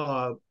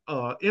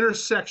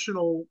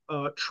intersectional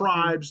Mhm.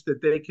 tribes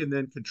that they can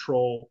then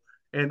control.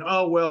 And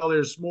oh well,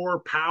 there's more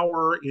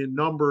power in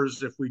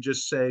numbers if we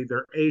just say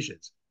they're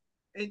Asians,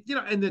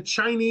 and the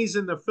Chinese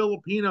and the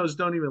Filipinos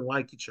don't even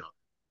like each other.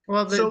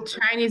 Well, the So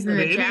Chinese and and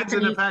the the Indians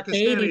and the Japanese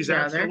hate each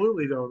Pakistanis other.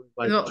 absolutely don't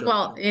like each other.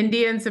 Well,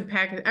 Indians and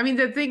Pakistan. I mean,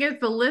 the thing is,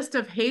 the list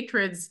of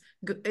hatreds,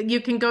 you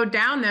can go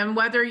down them,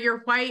 whether you're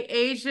white,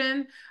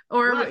 Asian,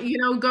 or, Right.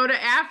 go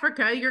to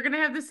Africa, you're going to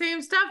have the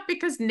same stuff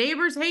because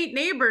neighbors hate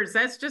neighbors.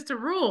 That's just a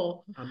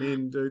rule. I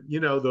mean, the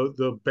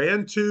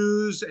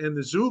Bantus and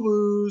the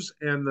Zulus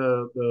and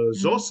the Mhm.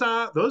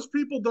 Xhosa, those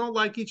people don't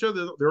like each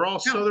other. They're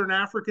all No. Southern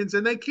Africans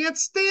and they can't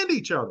stand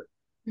each other.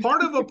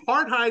 Part of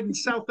apartheid in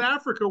South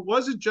Africa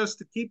wasn't just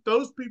to keep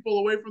those people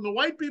away from the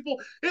white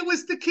people, it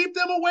was to keep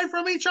them away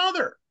from each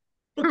other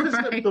because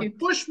the Right.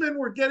 Bushmen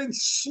were getting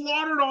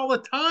slaughtered all the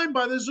time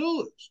by the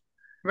Zulus.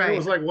 And it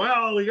was Right. like,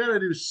 well, we got to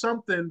do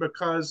something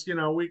because, we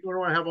don't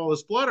want to have all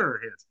this blood on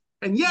our hands.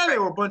 And yeah, they Right.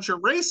 were a bunch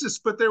of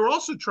racists, but they were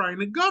also trying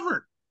to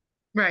govern.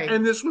 Right.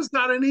 And this was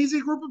not an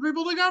easy group of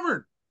people to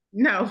govern.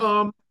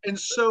 No. And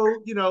so,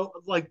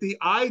 like the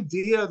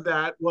idea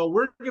that, well,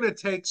 we're going to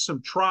take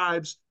some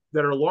tribes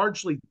that are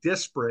largely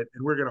disparate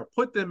and we're going to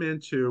put them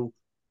into,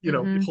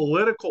 Hmm.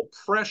 political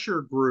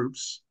pressure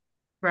groups,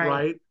 Right.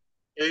 right?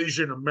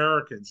 Asian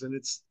Americans. And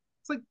it's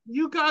like,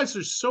 you guys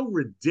are so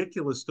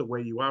ridiculous the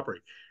way you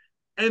operate.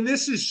 And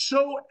this is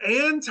so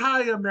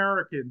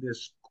anti-American,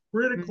 this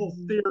critical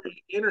Hmm.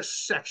 theory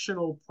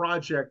intersectional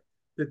project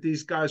that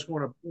these guys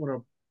want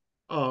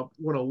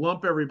to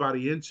lump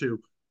everybody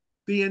into.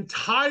 The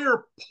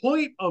entire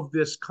point of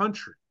this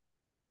country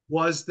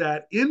was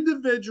that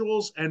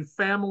individuals and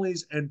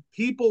families and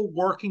people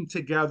working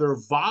together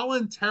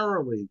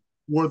voluntarily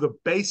were the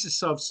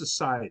basis of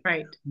society,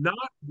 Right. not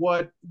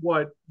what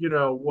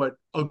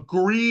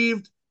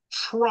aggrieved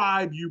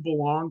tribe you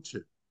belong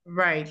to.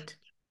 Right.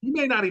 You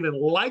may not even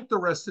like the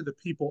rest of the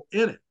people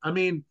in it. I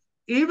mean,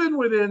 even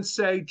within,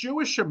 say,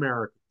 Jewish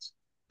Americans,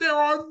 there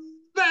are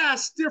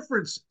vast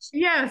differences.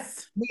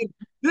 Yes. I mean,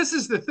 this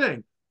is the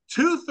thing.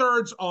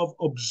 Two-thirds of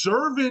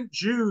observant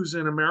Jews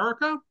in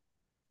America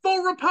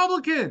vote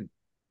Republican,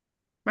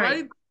 Right.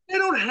 right? They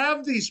don't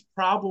have these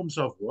problems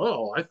of,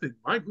 well, I think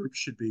my group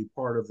should be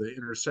part of the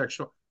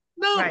intersectional.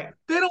 No, Right.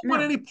 they don't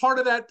want No. any part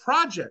of that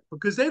project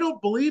because they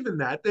don't believe in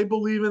that. They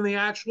believe in the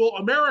actual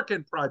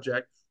American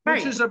project, which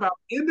Right. is about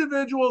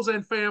individuals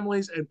and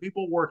families and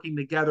people working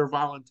together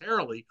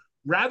voluntarily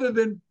rather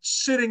than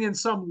sitting in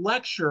some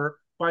lecture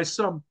by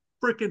some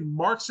freaking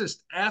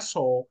Marxist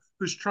asshole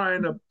who's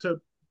trying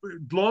to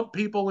lump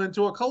people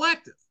into a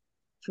collective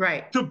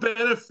Right. to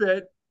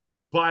benefit,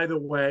 by the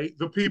way,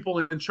 the people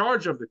in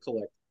charge of the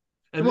collective.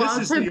 And this Well,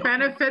 is to the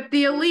benefit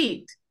the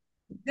elite.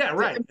 yeah,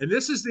 right. And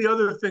this is the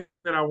other thing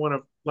that I want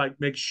to like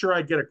make sure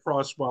I get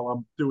across while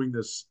I'm doing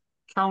this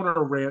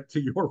counter rant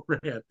to your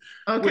rant, which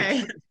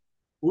Okay.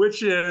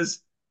 which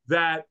is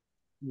that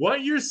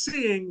what you're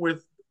seeing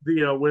with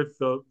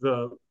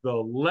the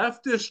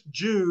leftist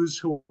Jews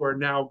who are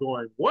now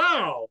going,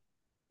 wow,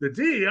 the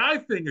DEI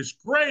thing is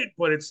great,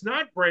 but it's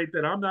not great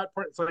that I'm not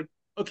part. It's like,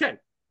 okay,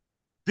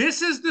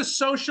 this is the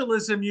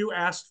socialism you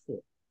asked for.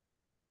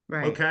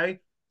 Right. Okay.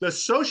 The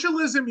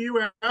socialism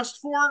you asked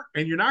for,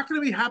 and you're not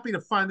going to be happy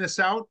to find this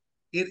out,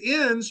 it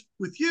ends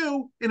with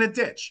you in a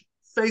ditch,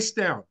 face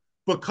down,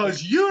 Yeah.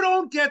 because you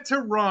don't get to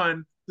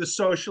run the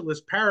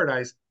socialist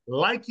paradise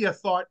like you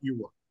thought you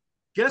would.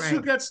 Guess who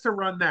Right. gets to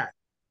run that?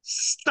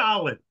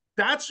 Stalin.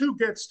 That's who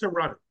gets to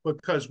run it.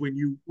 Because when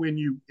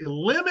you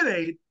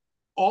eliminate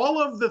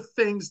all of the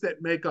things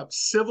that make up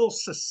civil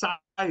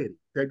society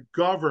that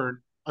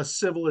govern a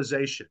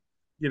civilization,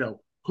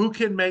 who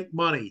can make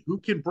money, who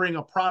can bring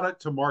a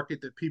product to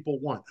market that people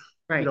want,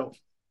 you Right. know,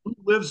 who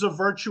lives a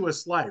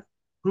virtuous life,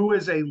 who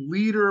is a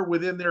leader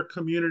within their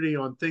community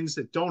on things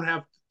that don't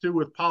have to do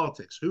with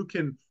politics, who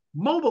can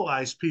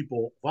mobilize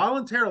people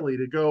voluntarily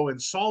to go and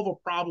solve a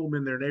problem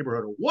in their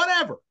neighborhood or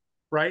whatever,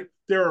 right?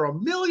 There are a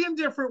million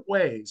different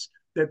ways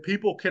that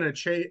people can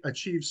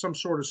achieve some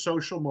sort of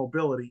social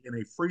mobility in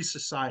a free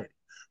society.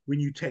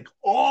 When you take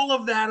all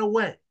of that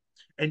away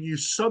and you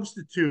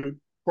substitute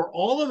for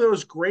all of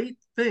those great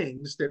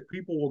things that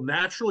people will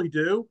naturally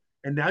do,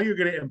 and now you're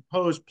going to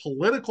impose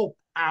political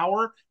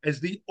power as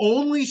the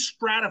only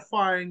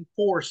stratifying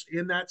force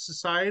in that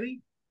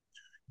society,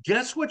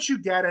 guess what you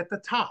get at the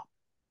top?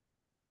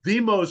 The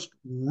most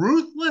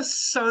ruthless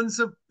sons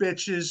of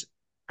bitches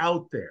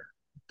out there.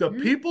 The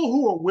Mhm. people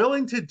who are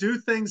willing to do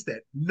things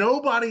that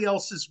nobody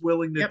else is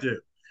willing to Yep.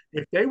 do.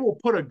 If they will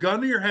put a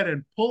gun to your head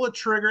and pull a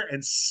trigger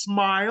and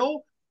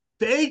smile,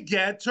 they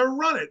get to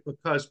run it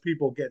because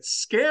people get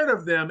scared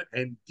of them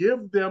and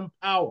give them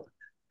power.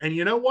 And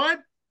you know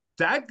what?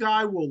 That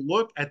guy will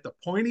look at the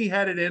pointy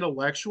headed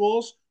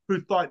intellectuals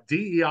who thought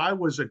DEI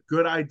was a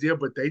good idea,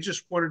 but they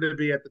just wanted to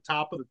be at the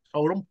top of the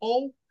totem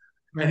pole.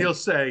 And he'll Right.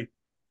 say,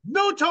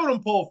 no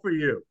totem pole for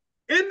you.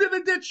 Into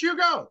the ditch you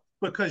go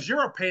because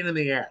you're a pain in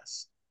the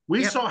ass.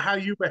 We Yep. saw how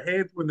you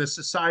behaved when the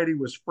society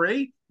was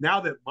free. Now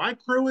that my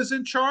crew is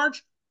in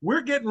charge,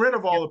 we're getting rid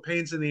of all Yep. the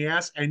pains in the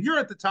ass, and you're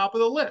at the top of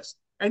the list.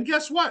 And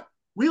guess what?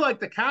 We like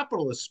the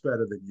capitalists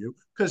better than you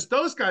because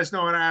those guys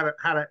know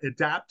how to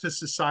adapt to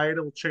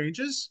societal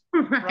changes,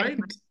 Right. right?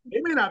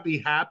 They may not be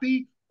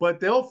happy, but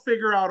they'll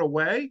figure out a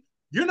way.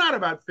 You're not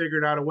about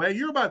figuring out a way.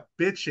 You're about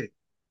bitching.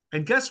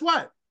 And guess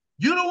what?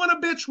 You don't want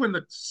to bitch when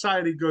the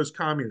society goes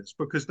communist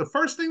because the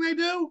first thing they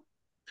do,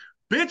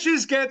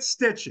 bitches get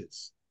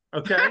stitches.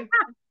 Okay?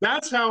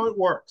 That's how it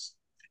works.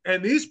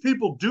 And these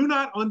people do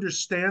not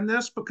understand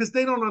this because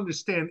they don't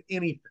understand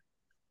anything.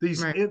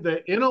 Right.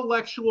 The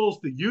intellectuals,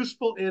 the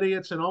useful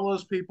idiots, and all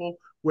those people,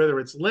 whether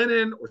it's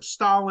Lenin or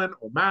Stalin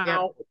or Yep.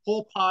 Mao or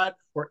Pol Pot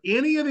or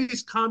any of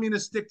these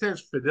communist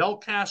dictators, Fidel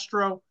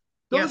Castro,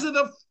 those Yep.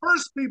 are the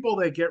first people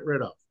they get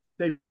rid of.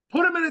 They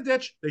put them in a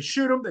ditch, they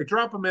shoot them, they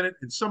drop them in it,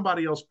 and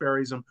somebody else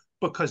buries them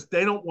because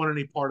they don't want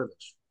any part of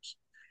this.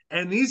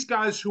 And these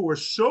guys who are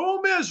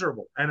so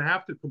miserable and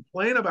have to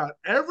complain about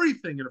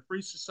everything in a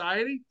free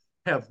society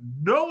have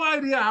no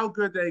idea how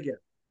good they get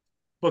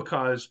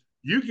because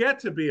you get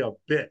to be a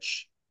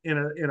bitch in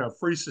a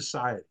free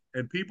society.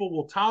 and people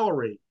will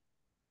tolerate.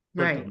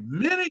 But the Right.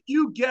 minute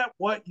you get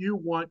what you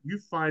want, you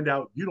find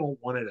out you don't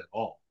want it at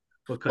all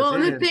because Well, it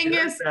and the ends thing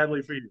very is,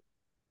 badly for you.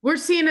 we're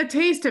seeing a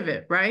taste of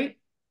it, right?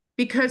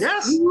 Because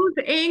Yes. who's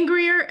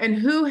angrier and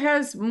who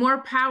has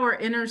more power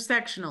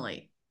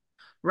intersectionally?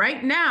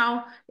 Right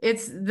now,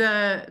 it's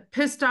the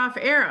pissed off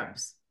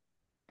Arabs,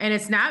 and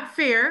it's not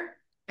fair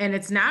and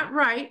it's not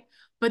Right. right,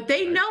 but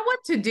they Right. know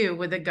what to do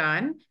with a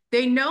gun.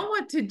 They know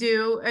what to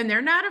do, and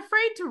they're not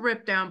afraid to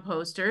rip down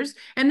posters,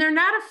 and they're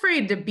not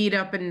afraid to beat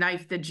up and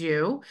knife the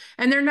Jew,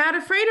 and they're not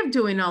afraid of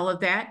doing all of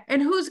that.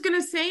 And who's going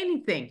to say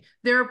anything?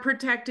 They're a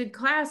protected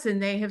class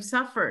and they have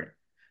suffered.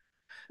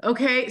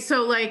 Okay,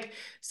 so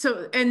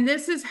and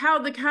this is how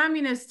the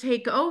communists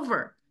take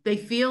over. They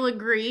feel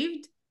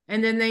aggrieved,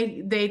 and then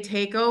they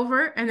take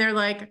over, and they're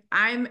like,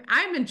 I'm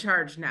in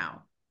charge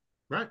now.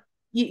 Right.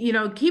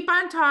 Keep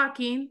on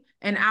talking,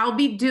 and I'll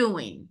be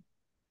doing,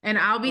 and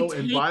I'll be Oh,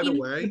 taking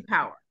the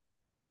power.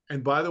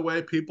 and by the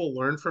way, people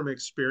learn from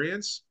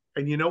experience.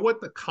 And you know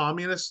what the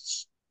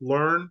communists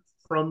learn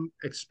from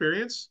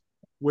experience,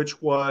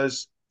 which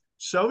was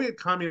Soviet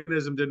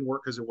communism didn't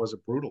work because it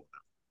wasn't brutal enough.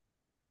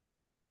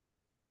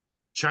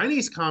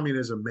 Chinese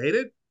communism made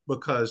it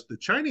because the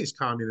Chinese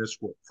communists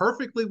were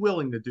perfectly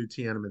willing to do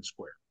Tiananmen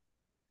Square.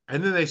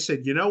 And then they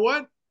said, you know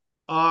what?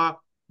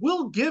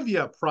 We'll give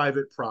you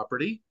private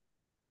property.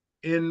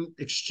 In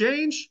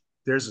exchange,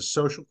 there's a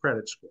social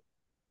credit score,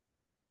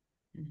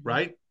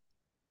 right?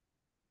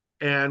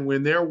 And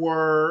when there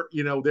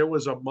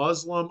was a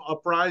Muslim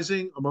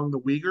uprising among the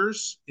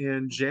Uyghurs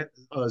in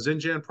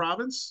Xinjiang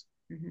province,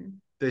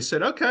 they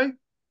said, okay,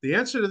 the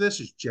answer to this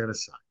is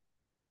genocide.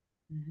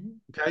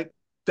 Okay.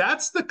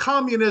 That's the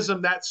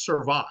communism that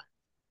survived.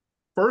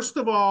 First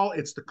of all,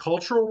 it's the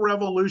Cultural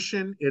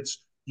Revolution.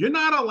 You're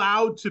not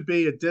allowed to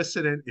be a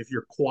dissident if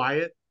you're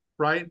quiet,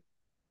 right?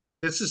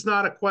 This is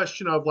not a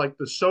question of like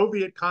the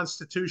Soviet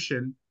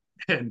Constitution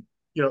and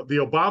the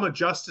Obama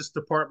Justice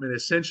Department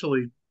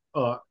essentially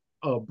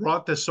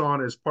brought this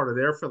on as part of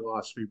their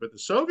philosophy. But the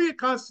Soviet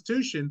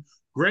Constitution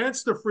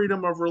grants the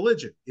freedom of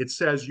religion. It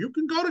says you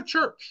can go to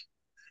church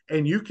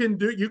and you can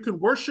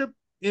worship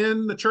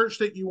in the church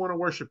that you want to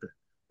worship in.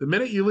 The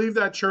minute you leave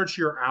that church,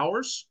 you're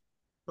ours.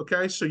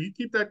 Okay, so you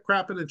keep that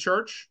crap in the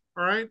church,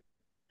 all right?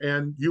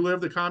 And you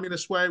live the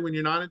communist way when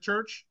you're not in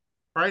church,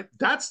 right?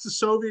 That's the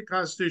Soviet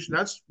Constitution.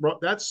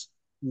 That's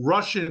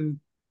Russian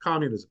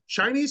communism.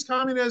 Chinese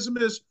communism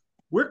is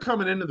we're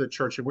coming into the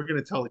church and we're going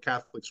to tell the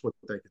Catholics what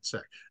they can say.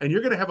 And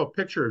you're going to have a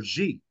picture of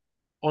Xi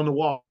on the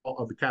wall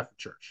of the Catholic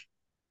Church,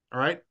 all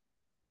right?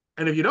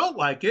 And if you don't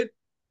like it,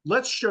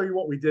 let's show you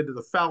what we did to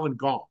the Falun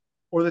Gong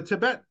or the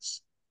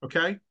Tibetans,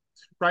 okay?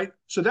 Right?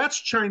 So that's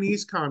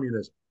Chinese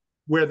communism,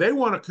 where they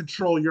want to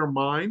control your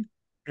mind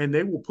and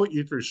they will put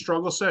you through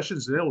struggle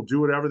sessions and they'll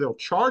do whatever. They'll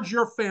charge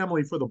your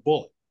family for the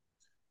bullet,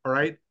 all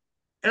right?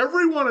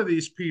 Every one of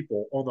these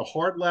people on the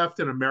hard left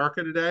in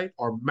America today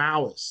are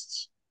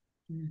Maoists.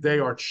 They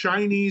are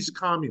Chinese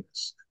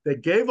communists. They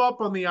gave up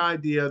on the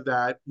idea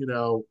that,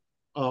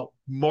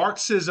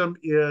 Marxism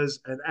is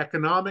an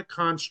economic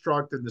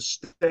construct and the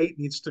state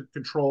needs to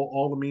control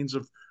all the means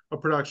of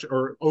production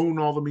or own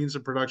all the means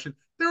of production.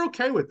 They're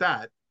okay with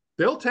that.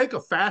 They'll take a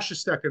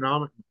fascist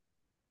economic,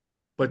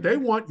 but they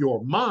want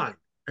your mind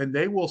and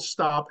they will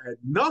stop at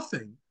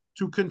nothing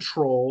to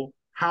control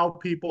how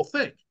people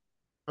think.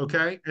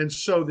 Okay. And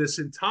so this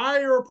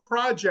entire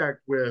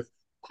project with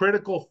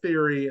critical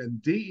theory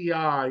and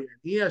DEI and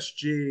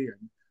ESG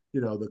and,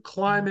 the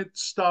climate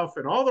stuff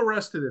and all the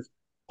rest of this,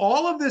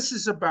 all of this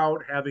is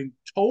about having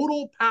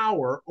total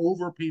power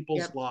over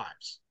people's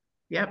lives.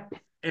 Yep.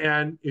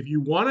 And if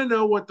you want to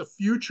know what the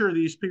future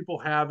these people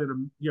have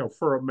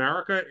for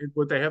America and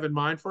what they have in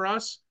mind for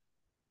us,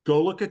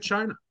 go look at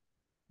China.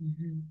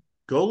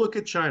 Go look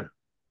at China.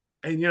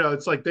 And,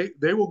 it's like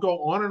they will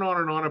go on and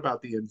on and on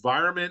about the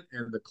environment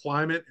and the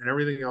climate and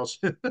everything else.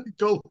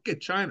 Go look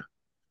at China.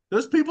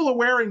 Those people are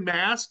wearing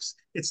masks.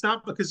 It's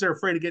not because they're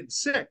afraid of getting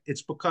sick.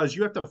 It's because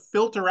you have to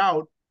filter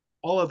out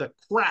all of the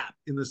crap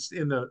in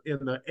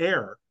the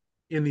air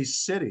in these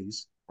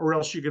cities, or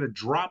else you're going to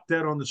drop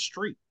dead on the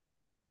street.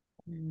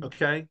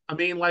 Okay. I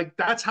mean, like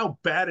that's how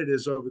bad it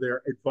is over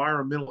there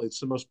environmentally. It's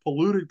the most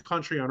polluted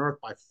country on earth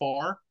by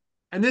far.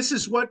 And this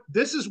is what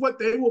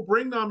they will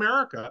bring to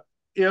America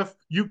if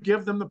you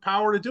give them the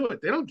power to do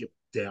it. They don't give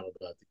a damn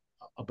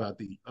about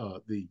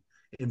the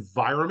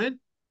environment.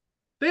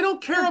 They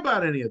don't care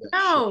about any of that.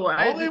 No,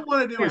 all they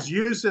want to do is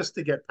use this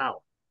to get power.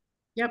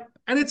 Yep.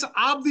 And it's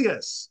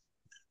obvious.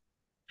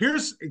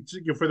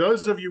 For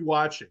those of you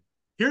watching,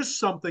 here's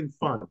something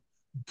fun.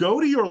 Go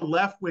to your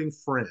left-wing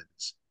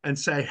friends and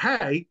say,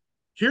 hey,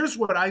 here's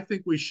what I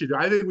think we should do.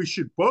 I think we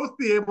should both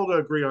be able to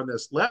agree on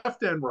this,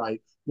 left and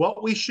right.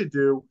 What we should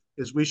do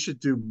is we should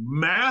do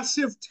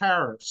massive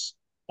tariffs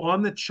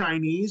on the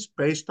Chinese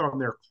based on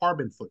their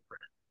carbon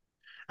footprint.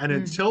 And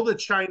until the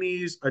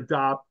Chinese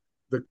adopt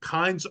the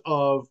kinds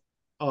of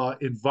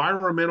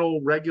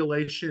environmental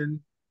regulation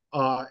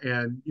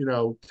and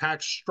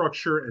tax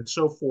structure and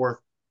so forth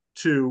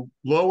to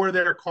lower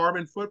their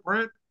carbon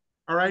footprint,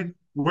 all right,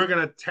 we're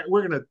gonna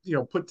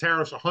put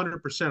tariffs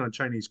 100% on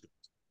Chinese goods.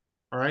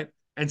 All right,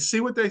 and see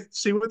what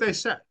they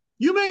say.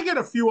 You may get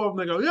a few of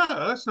them that go, yeah,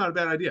 that's not a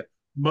bad idea.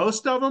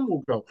 Most of them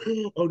will go,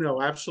 oh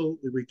no,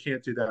 absolutely, we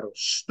can't do that. It'll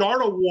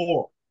start a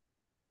war,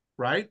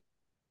 right?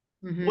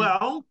 Mm-hmm.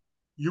 Well,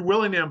 you're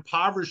willing to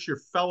impoverish your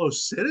fellow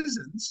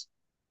citizens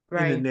in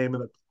the Right. name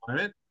of the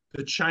climate.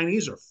 The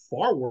Chinese are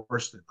far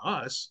worse than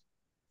us.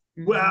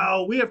 Mm-hmm.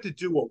 Well, we have to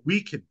do what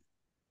we can do.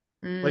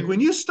 Like when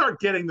Mm. you start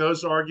getting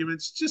those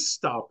arguments, just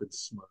stop and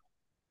smile,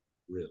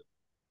 really,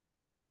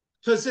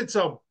 because it's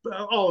all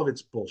of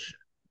it's bullshit,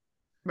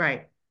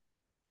 Right.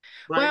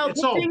 right? Well,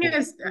 It's the all thing bullshit.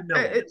 is, We know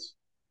it is.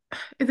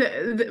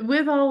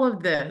 with all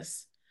of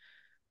this,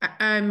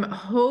 I'm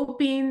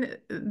hoping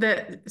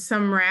that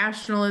some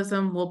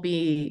rationalism will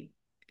be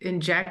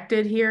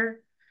injected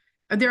here.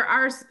 There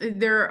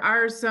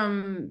are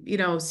some,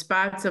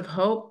 spots of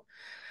hope,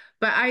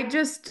 but I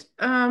just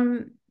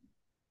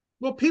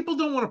Well, people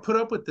don't want to put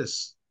up with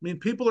this. I mean,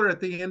 people are at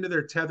the end of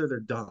their tether; they're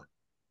done.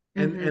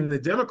 And mhm, the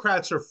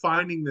Democrats are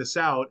finding this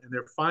out, and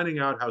they're finding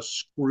out how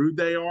screwed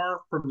they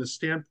are from the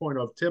standpoint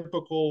of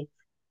typical,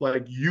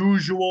 like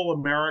usual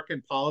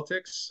American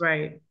politics.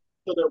 right,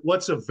 So that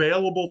what's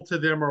available to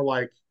them are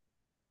like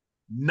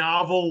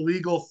novel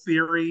legal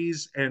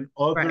theories and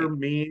other right,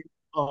 means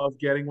of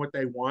getting what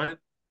they want,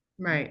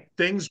 right.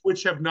 things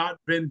which have not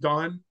been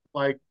done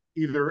like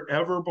either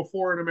ever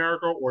before in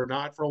America or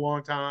not for a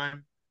long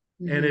time.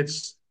 And Hmm.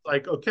 it's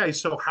like, okay,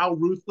 so how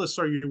ruthless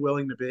are you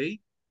willing to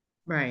be?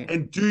 Right.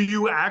 And do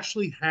you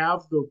actually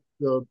have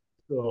the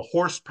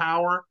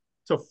horsepower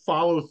to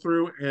follow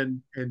through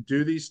and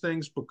do these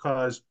things?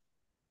 Because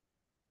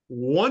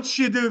once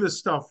you do the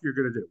stuff you're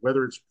going to do,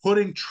 whether it's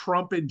putting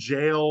Trump in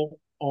jail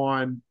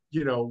on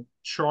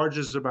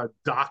charges about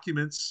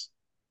documents,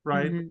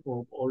 right, Hmm.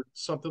 or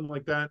something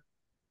like that,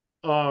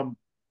 um,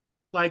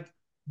 like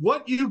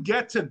what you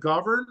get to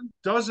govern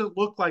doesn't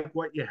look like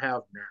what you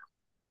have now.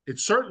 It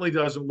certainly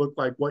doesn't look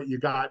like what you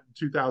got in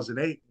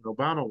 2008 when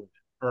Obama went.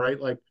 All right,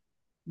 like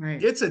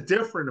Right. it's a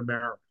different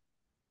America.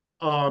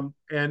 And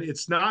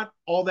it's not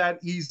all that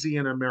easy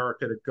in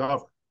America to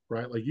govern,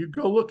 right? Like you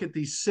go look at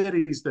these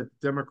cities that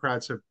the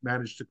Democrats have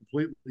managed to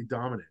completely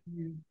dominate,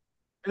 Mhm.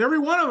 and every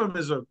one of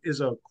them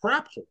is a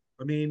crap hole.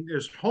 I mean,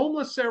 there's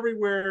homeless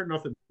everywhere.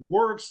 Nothing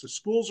works. The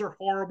schools are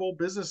horrible.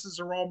 Businesses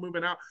are all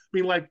moving out. I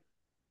mean, like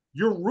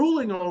you're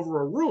ruling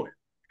over a ruin,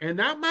 and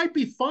that might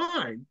be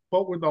fine.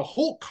 But when the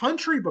whole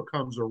country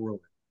becomes a ruin,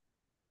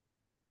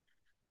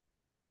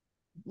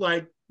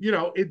 like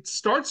it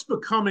starts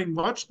becoming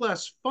much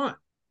less fun.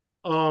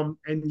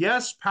 And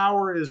yes,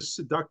 power is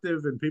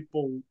seductive, and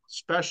people,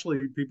 especially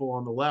people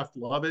on the left,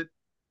 love it.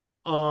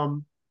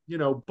 Um,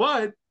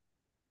 but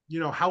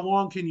how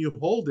long can you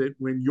hold it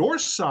when your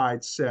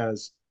side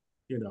says,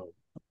 you know,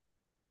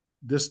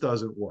 this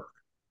doesn't work,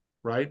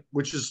 right?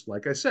 Which is,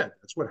 like I said,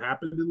 that's what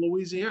happened in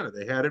Louisiana.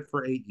 They had it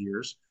for 8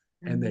 years,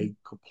 and Hmm. they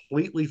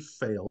completely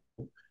failed.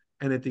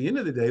 And at the end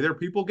of the day, their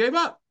people gave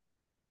up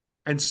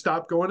and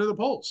stopped going to the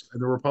polls,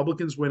 and the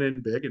Republicans went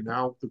in big. And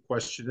now the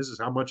question is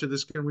how much of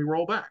this can we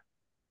roll back?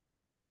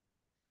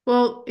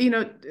 Well,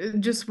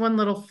 just one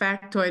little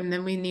factoid and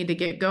then we need to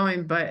get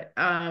going. But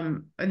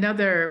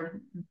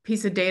another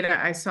piece of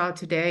data I saw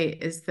today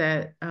is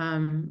that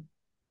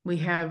we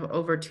have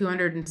over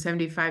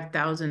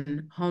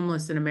 275,000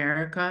 homeless in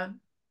America.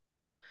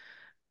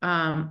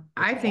 That's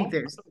I think awful.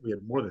 I thought we had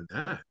more than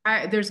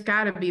that. there's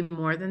got to be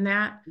more than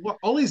that. Well,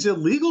 all these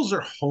illegals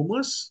are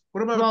homeless.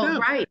 What about Well,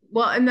 them? right.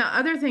 Well, and the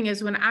other thing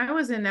is when I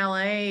was in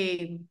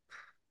LA,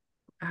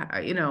 uh,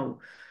 you know,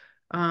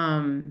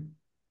 um,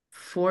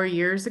 4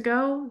 years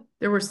ago,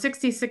 there were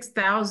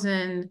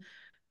 66,000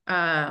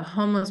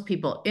 homeless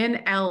people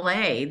in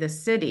LA, the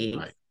city,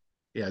 Right.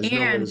 Yeah, there's no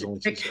way and there's only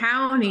the 275.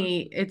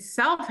 county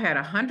itself had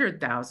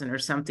 100,000 or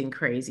something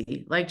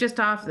crazy, like just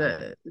off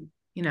Wow.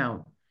 you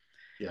know.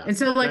 Yeah. And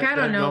so, like, That I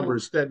don't that know,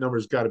 number's that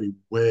number's got to be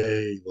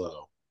way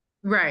low.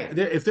 right?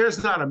 If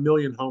there's not a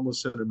million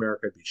homeless in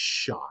America, I'd be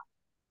shocked.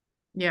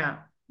 Yeah,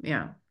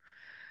 yeah.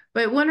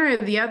 But one or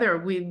the other,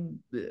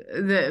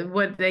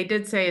 what they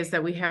did say is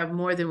that we have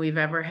more than we've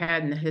ever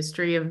had in the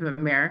history of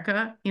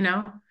America,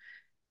 Yeah.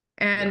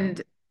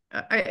 and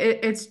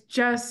it's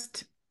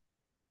just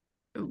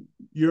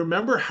You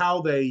remember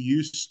how they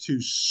used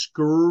to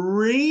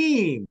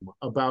scream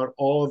about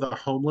all of the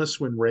homeless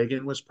when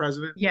Reagan was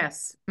president?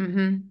 yes,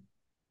 mm-hmm,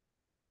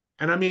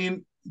 And I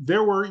mean,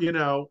 there were,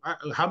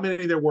 how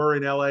many there were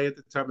in LA at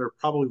the time? There were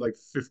probably like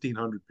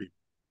 1,500 people,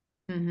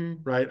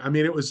 mm-hmm, right? I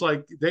mean, it was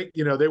like they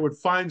would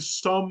find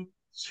some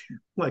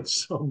like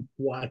some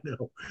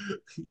wino,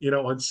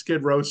 on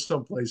Skid Row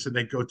someplace, and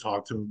they go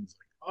talk to him. It's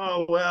like,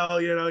 oh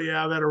well,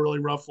 yeah, I've had a really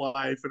rough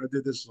life, and I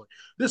did this. Like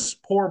this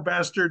poor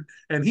bastard,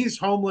 and he's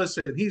homeless,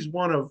 and he's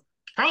one of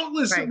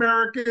countless right,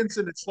 Americans,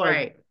 and it's like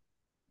right,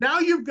 now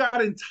you've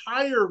got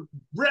entire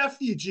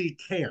refugee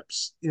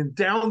camps in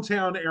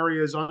downtown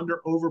areas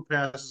under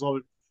overpasses,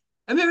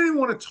 and they didn't even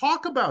want to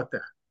talk about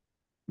that.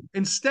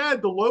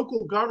 Instead, the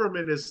local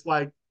government is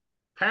like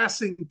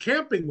passing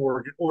camping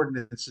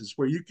ordinances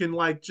where you can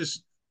like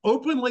just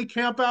openly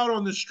camp out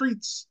on the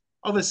streets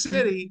of a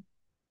city,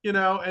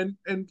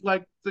 and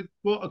like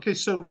well, okay,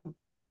 so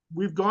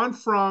we've gone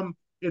from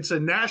it's a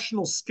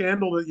national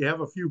scandal that you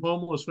have a few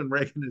homeless when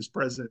Reagan is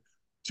president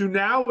to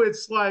now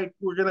it's like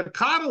we're going to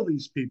coddle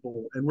these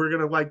people and we're going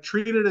to like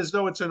treat it as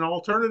though it's an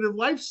alternative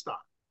lifestyle.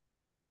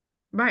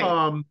 Right.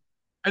 Um,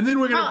 and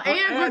then we're going Well, to and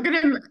add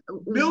we're gonna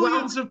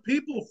millions of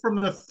people from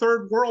the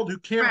third world who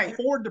can't right.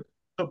 afford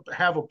to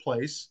have a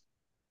place.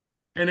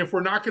 And if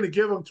we're not going to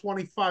give them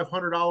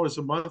 $2,500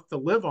 a month to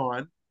live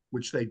on,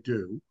 which they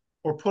do,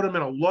 or put them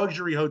in a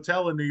luxury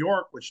hotel in New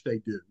York, which they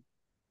do,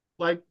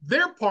 like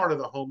they're part of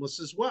the homeless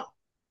as well.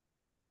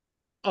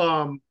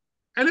 And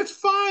it's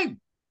fine.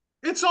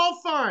 It's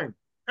all fine.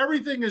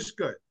 Everything is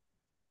good.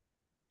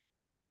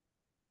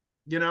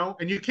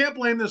 And you can't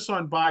blame this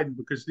on Biden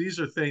because these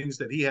are things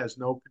that he has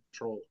no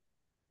control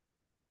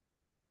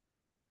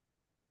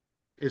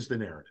of, is the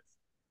narrative.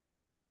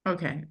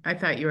 Okay. I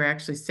thought you were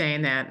actually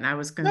saying that, and I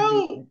was going to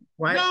No, be,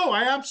 what? no,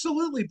 I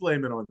absolutely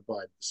blame it on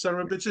Biden. Son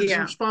of a bitch is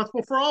Yeah.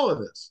 responsible for all of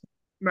this.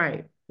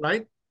 Right.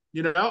 Right?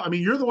 I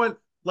mean, you're the one,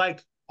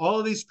 like all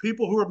of these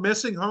people who are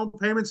missing home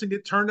payments and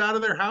get turned out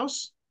of their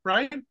house,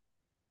 right?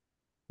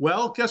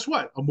 Well, guess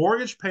what? A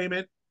mortgage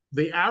payment,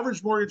 the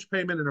average mortgage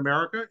payment in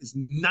America is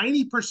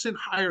 90%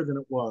 higher than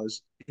it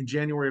was in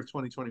January of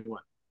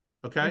 2021.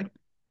 Okay?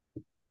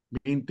 I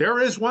mean, there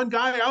is one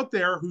guy out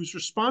there who's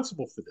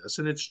responsible for this,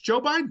 and it's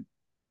Joe Biden.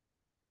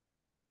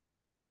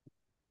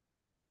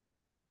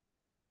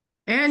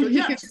 And So, he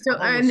yes, could still,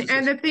 the homeless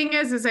and the thing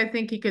is I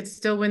think he could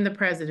still win the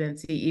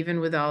presidency, even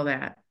with all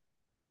that.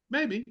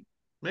 maybe.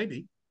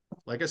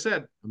 Like I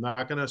said, I'm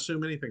not going to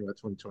assume anything about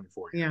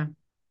 2024 yet. Yeah.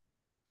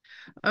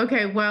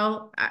 Okay.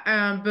 Well,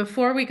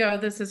 before we go,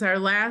 this is our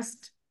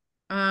last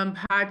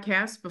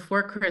podcast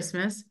before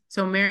Christmas.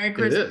 So Merry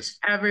Christmas,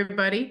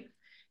 everybody.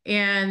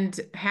 And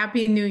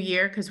Happy New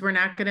Year, because we're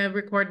not going to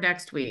record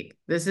next week.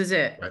 This is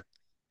it. Right.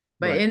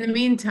 But in the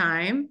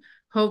meantime,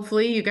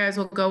 hopefully you guys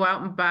will go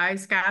out and buy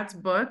Scott's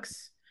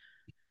books,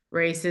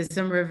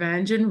 Racism,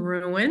 Revenge, and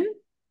Ruin.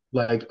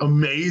 Like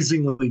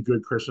amazingly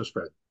good Christmas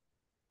present.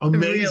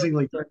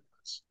 Amazingly good.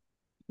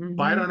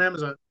 Buy it on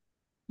Amazon.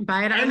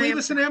 Buy it on and leave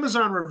us an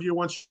Amazon review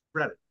once you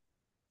read it.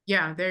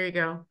 Yeah, there you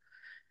go.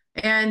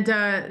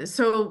 And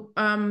so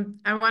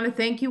I want to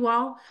thank you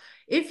all.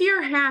 If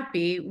you're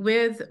happy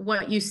with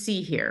what you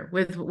see here,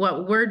 with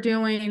what we're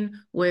doing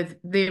with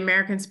the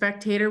American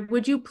Spectator,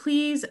 would you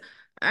please,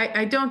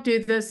 I don't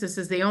do this. This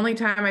is the only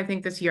time I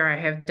think this year I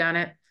have done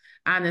it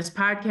on this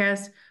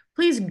podcast.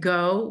 Please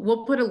go.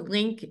 We'll put a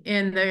link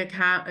in the,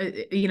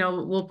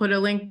 we'll put a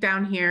link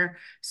down here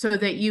so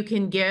that you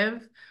can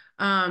give.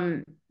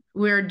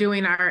 We're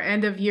doing our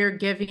end of year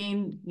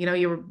giving.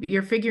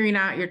 You're figuring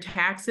out your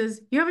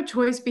taxes. You have a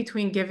choice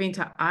between giving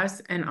to us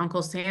and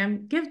Uncle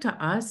Sam. Give to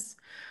us.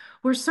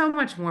 We're so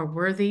much more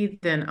worthy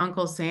than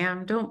Uncle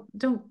Sam.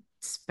 Don't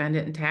spend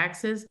it in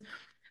taxes.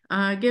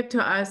 Give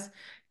to us,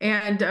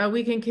 and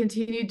we can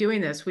continue doing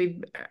this.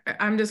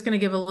 I'm just going to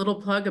give a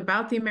little plug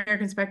about the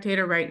American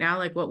Spectator right now,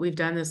 like what we've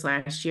done this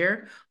last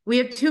year. We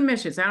have two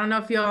missions. I don't know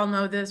if you all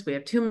know this. We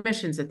have two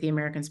missions at the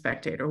American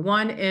Spectator.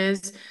 One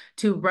is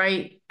to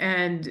write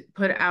and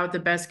put out the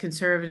best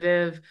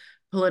conservative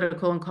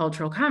political and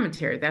cultural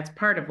commentary. That's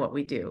part of what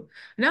we do.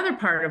 Another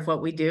part of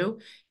what we do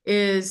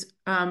is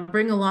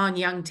bring along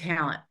young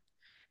talent.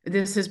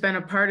 This has been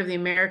a part of the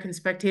American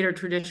Spectator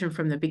tradition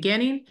from the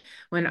beginning.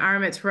 When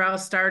Armet Terrell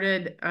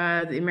started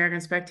the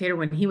American Spectator,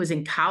 when he was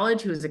in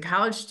college, he was a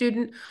college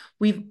student.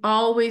 We've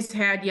always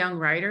had young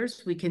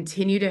writers. We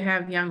continue to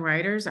have young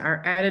writers.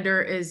 Our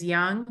editor is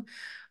young.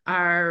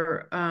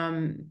 Our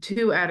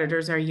two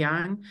editors are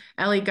young.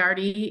 Ellie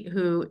Gardy,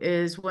 who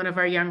is one of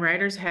our young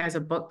writers, has a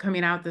book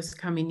coming out this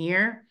coming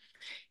year.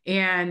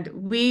 And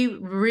we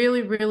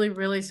really, really,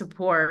 really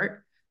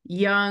support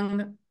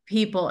young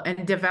people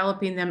and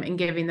developing them and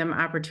giving them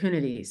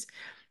opportunities.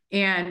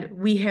 And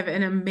we have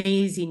an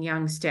amazing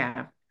young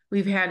staff.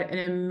 We've had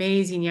an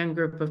amazing young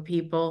group of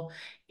people,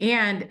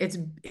 and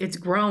it's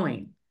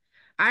growing.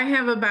 I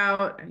have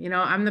about,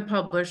 I'm the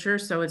publisher,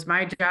 so it's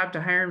my job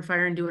to hire and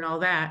fire and doing all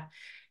that.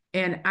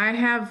 And I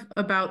have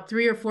about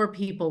 3 or 4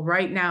 people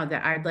right now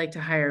that I'd like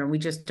to hire, and we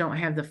just don't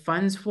have the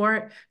funds for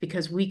it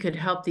because we could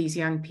help these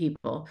young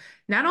people.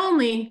 Not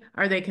only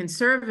are they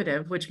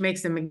conservative, which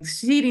makes them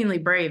exceedingly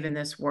brave in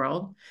this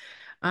world,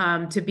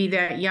 to be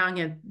that young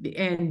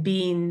and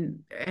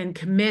being and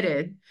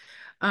committed,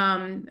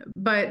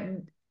 but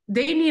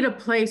they need a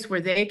place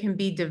where they can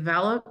be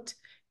developed,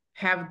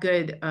 have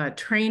good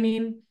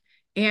training,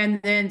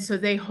 and then so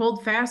they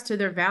hold fast to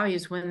their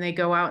values when they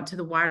go out into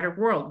the wider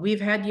world.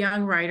 We've had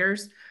young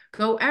writers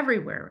go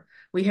everywhere.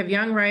 We have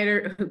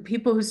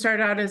people who start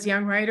out as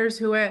young writers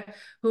who are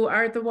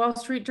at the Wall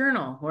Street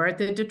Journal, who are at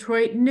the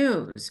Detroit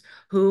News,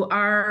 who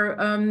are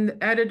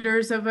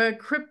editors of a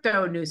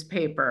crypto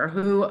newspaper,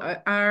 who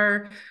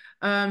are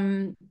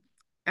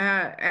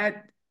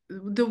at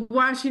the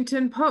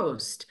Washington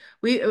Post.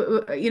 We,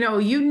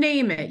 you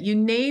name it. You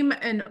name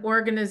an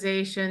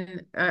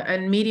organization, a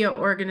media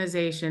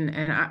organization,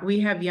 and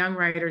we have young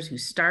writers who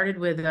started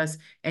with us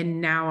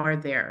and now are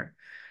there.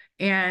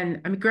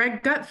 And I mean,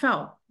 Greg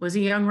Gutfeld was a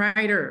young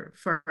writer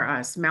for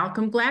us.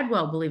 Malcolm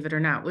Gladwell, believe it or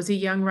not, was a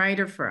young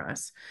writer for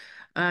us.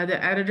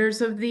 The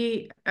editors of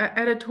the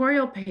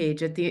editorial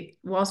page at the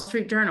Wall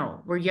Street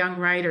Journal were young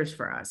writers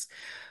for us.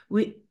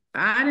 We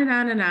on and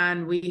on and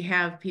on. We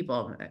have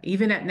people,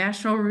 even at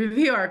National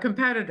Review, our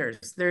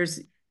competitors.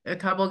 There's a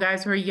couple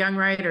guys who are young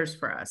writers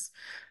for us.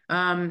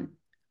 All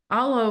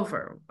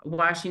over,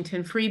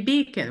 Washington Free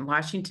Beacon,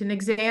 Washington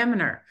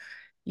Examiner,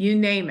 you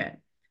name it.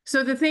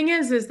 So the thing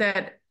is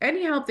that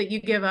any help that you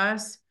give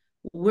us,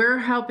 we're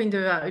helping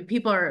to,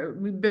 people are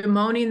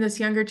bemoaning this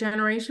younger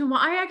generation. Well,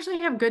 I actually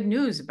have good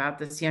news about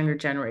this younger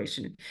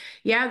generation.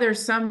 Yeah,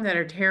 there's some that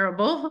are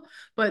terrible,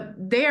 but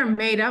they are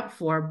made up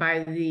for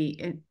by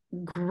the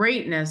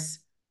greatness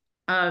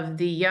of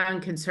the young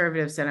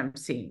conservatives that I'm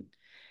seeing.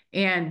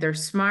 And they're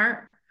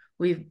smart.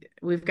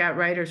 We've got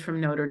writers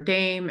from Notre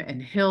Dame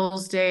and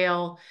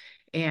Hillsdale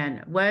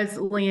and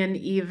Wesleyan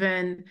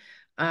even,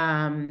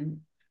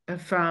 from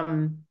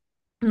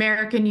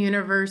American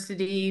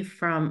University,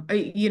 from,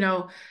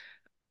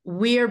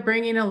 we are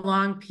bringing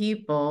along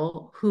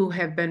people who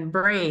have been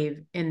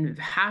brave in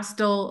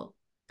hostile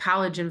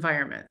college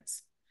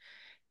environments.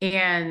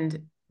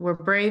 And we're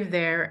brave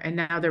there, and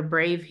now they're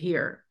brave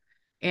here,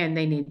 and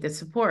they need the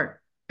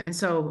support. And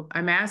so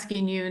I'm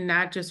asking you,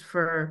 not just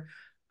for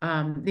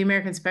the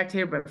American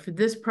Spectator, but for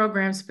this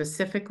program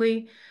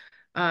specifically,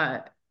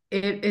 it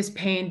is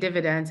paying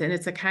dividends, and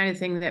it's the kind of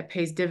thing that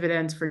pays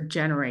dividends for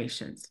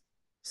generations.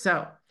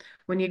 So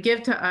when you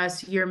give to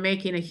us, you're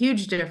making a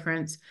huge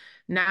difference,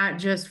 not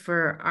just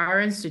for our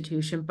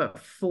institution, but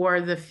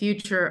for the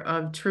future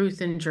of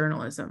truth in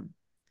journalism.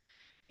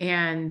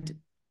 And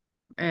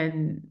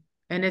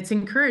it's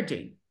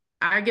encouraging.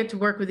 I get to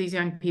work with these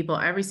young people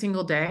every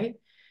single day.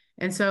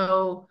 And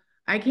so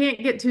I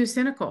can't get too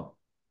cynical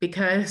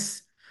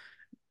because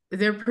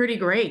they're pretty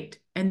great.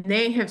 And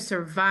they have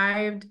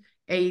survived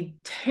a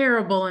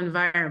terrible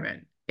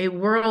environment, a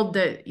world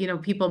that,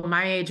 people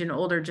my age and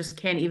older just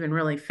can't even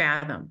really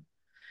fathom,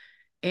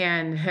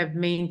 and have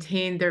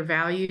maintained their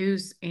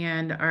values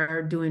and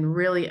are doing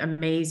really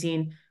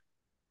amazing,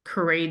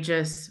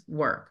 courageous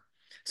work.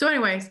 So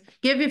anyways,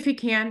 give if you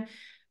can.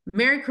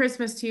 Merry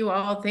Christmas to you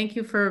all. Thank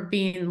you for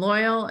being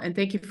loyal, and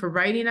thank you for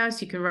writing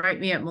us. You can write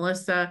me at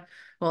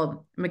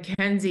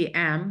Mackenzie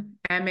M,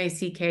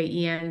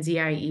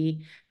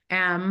 Mackenzie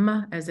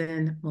M, as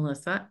in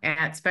Melissa,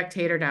 at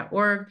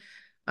spectator.org.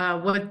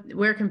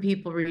 Where can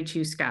people reach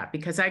you, Scott?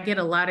 Because I get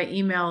a lot of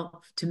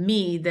email to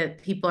me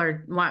that people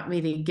want me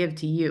to give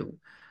to you.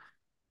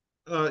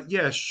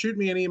 Yes, shoot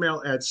me an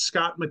email at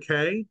Scott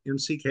McKay,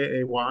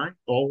 MCKAY,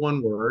 all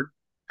one word,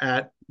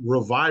 at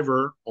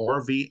Reviver,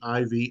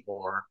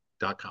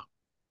 RVIVR.com.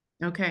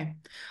 Okay.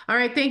 All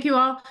right. Thank you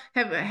all.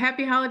 Have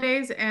happy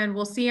holidays, and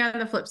we'll see you on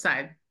the flip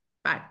side.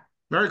 Bye.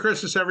 Merry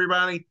Christmas,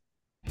 everybody.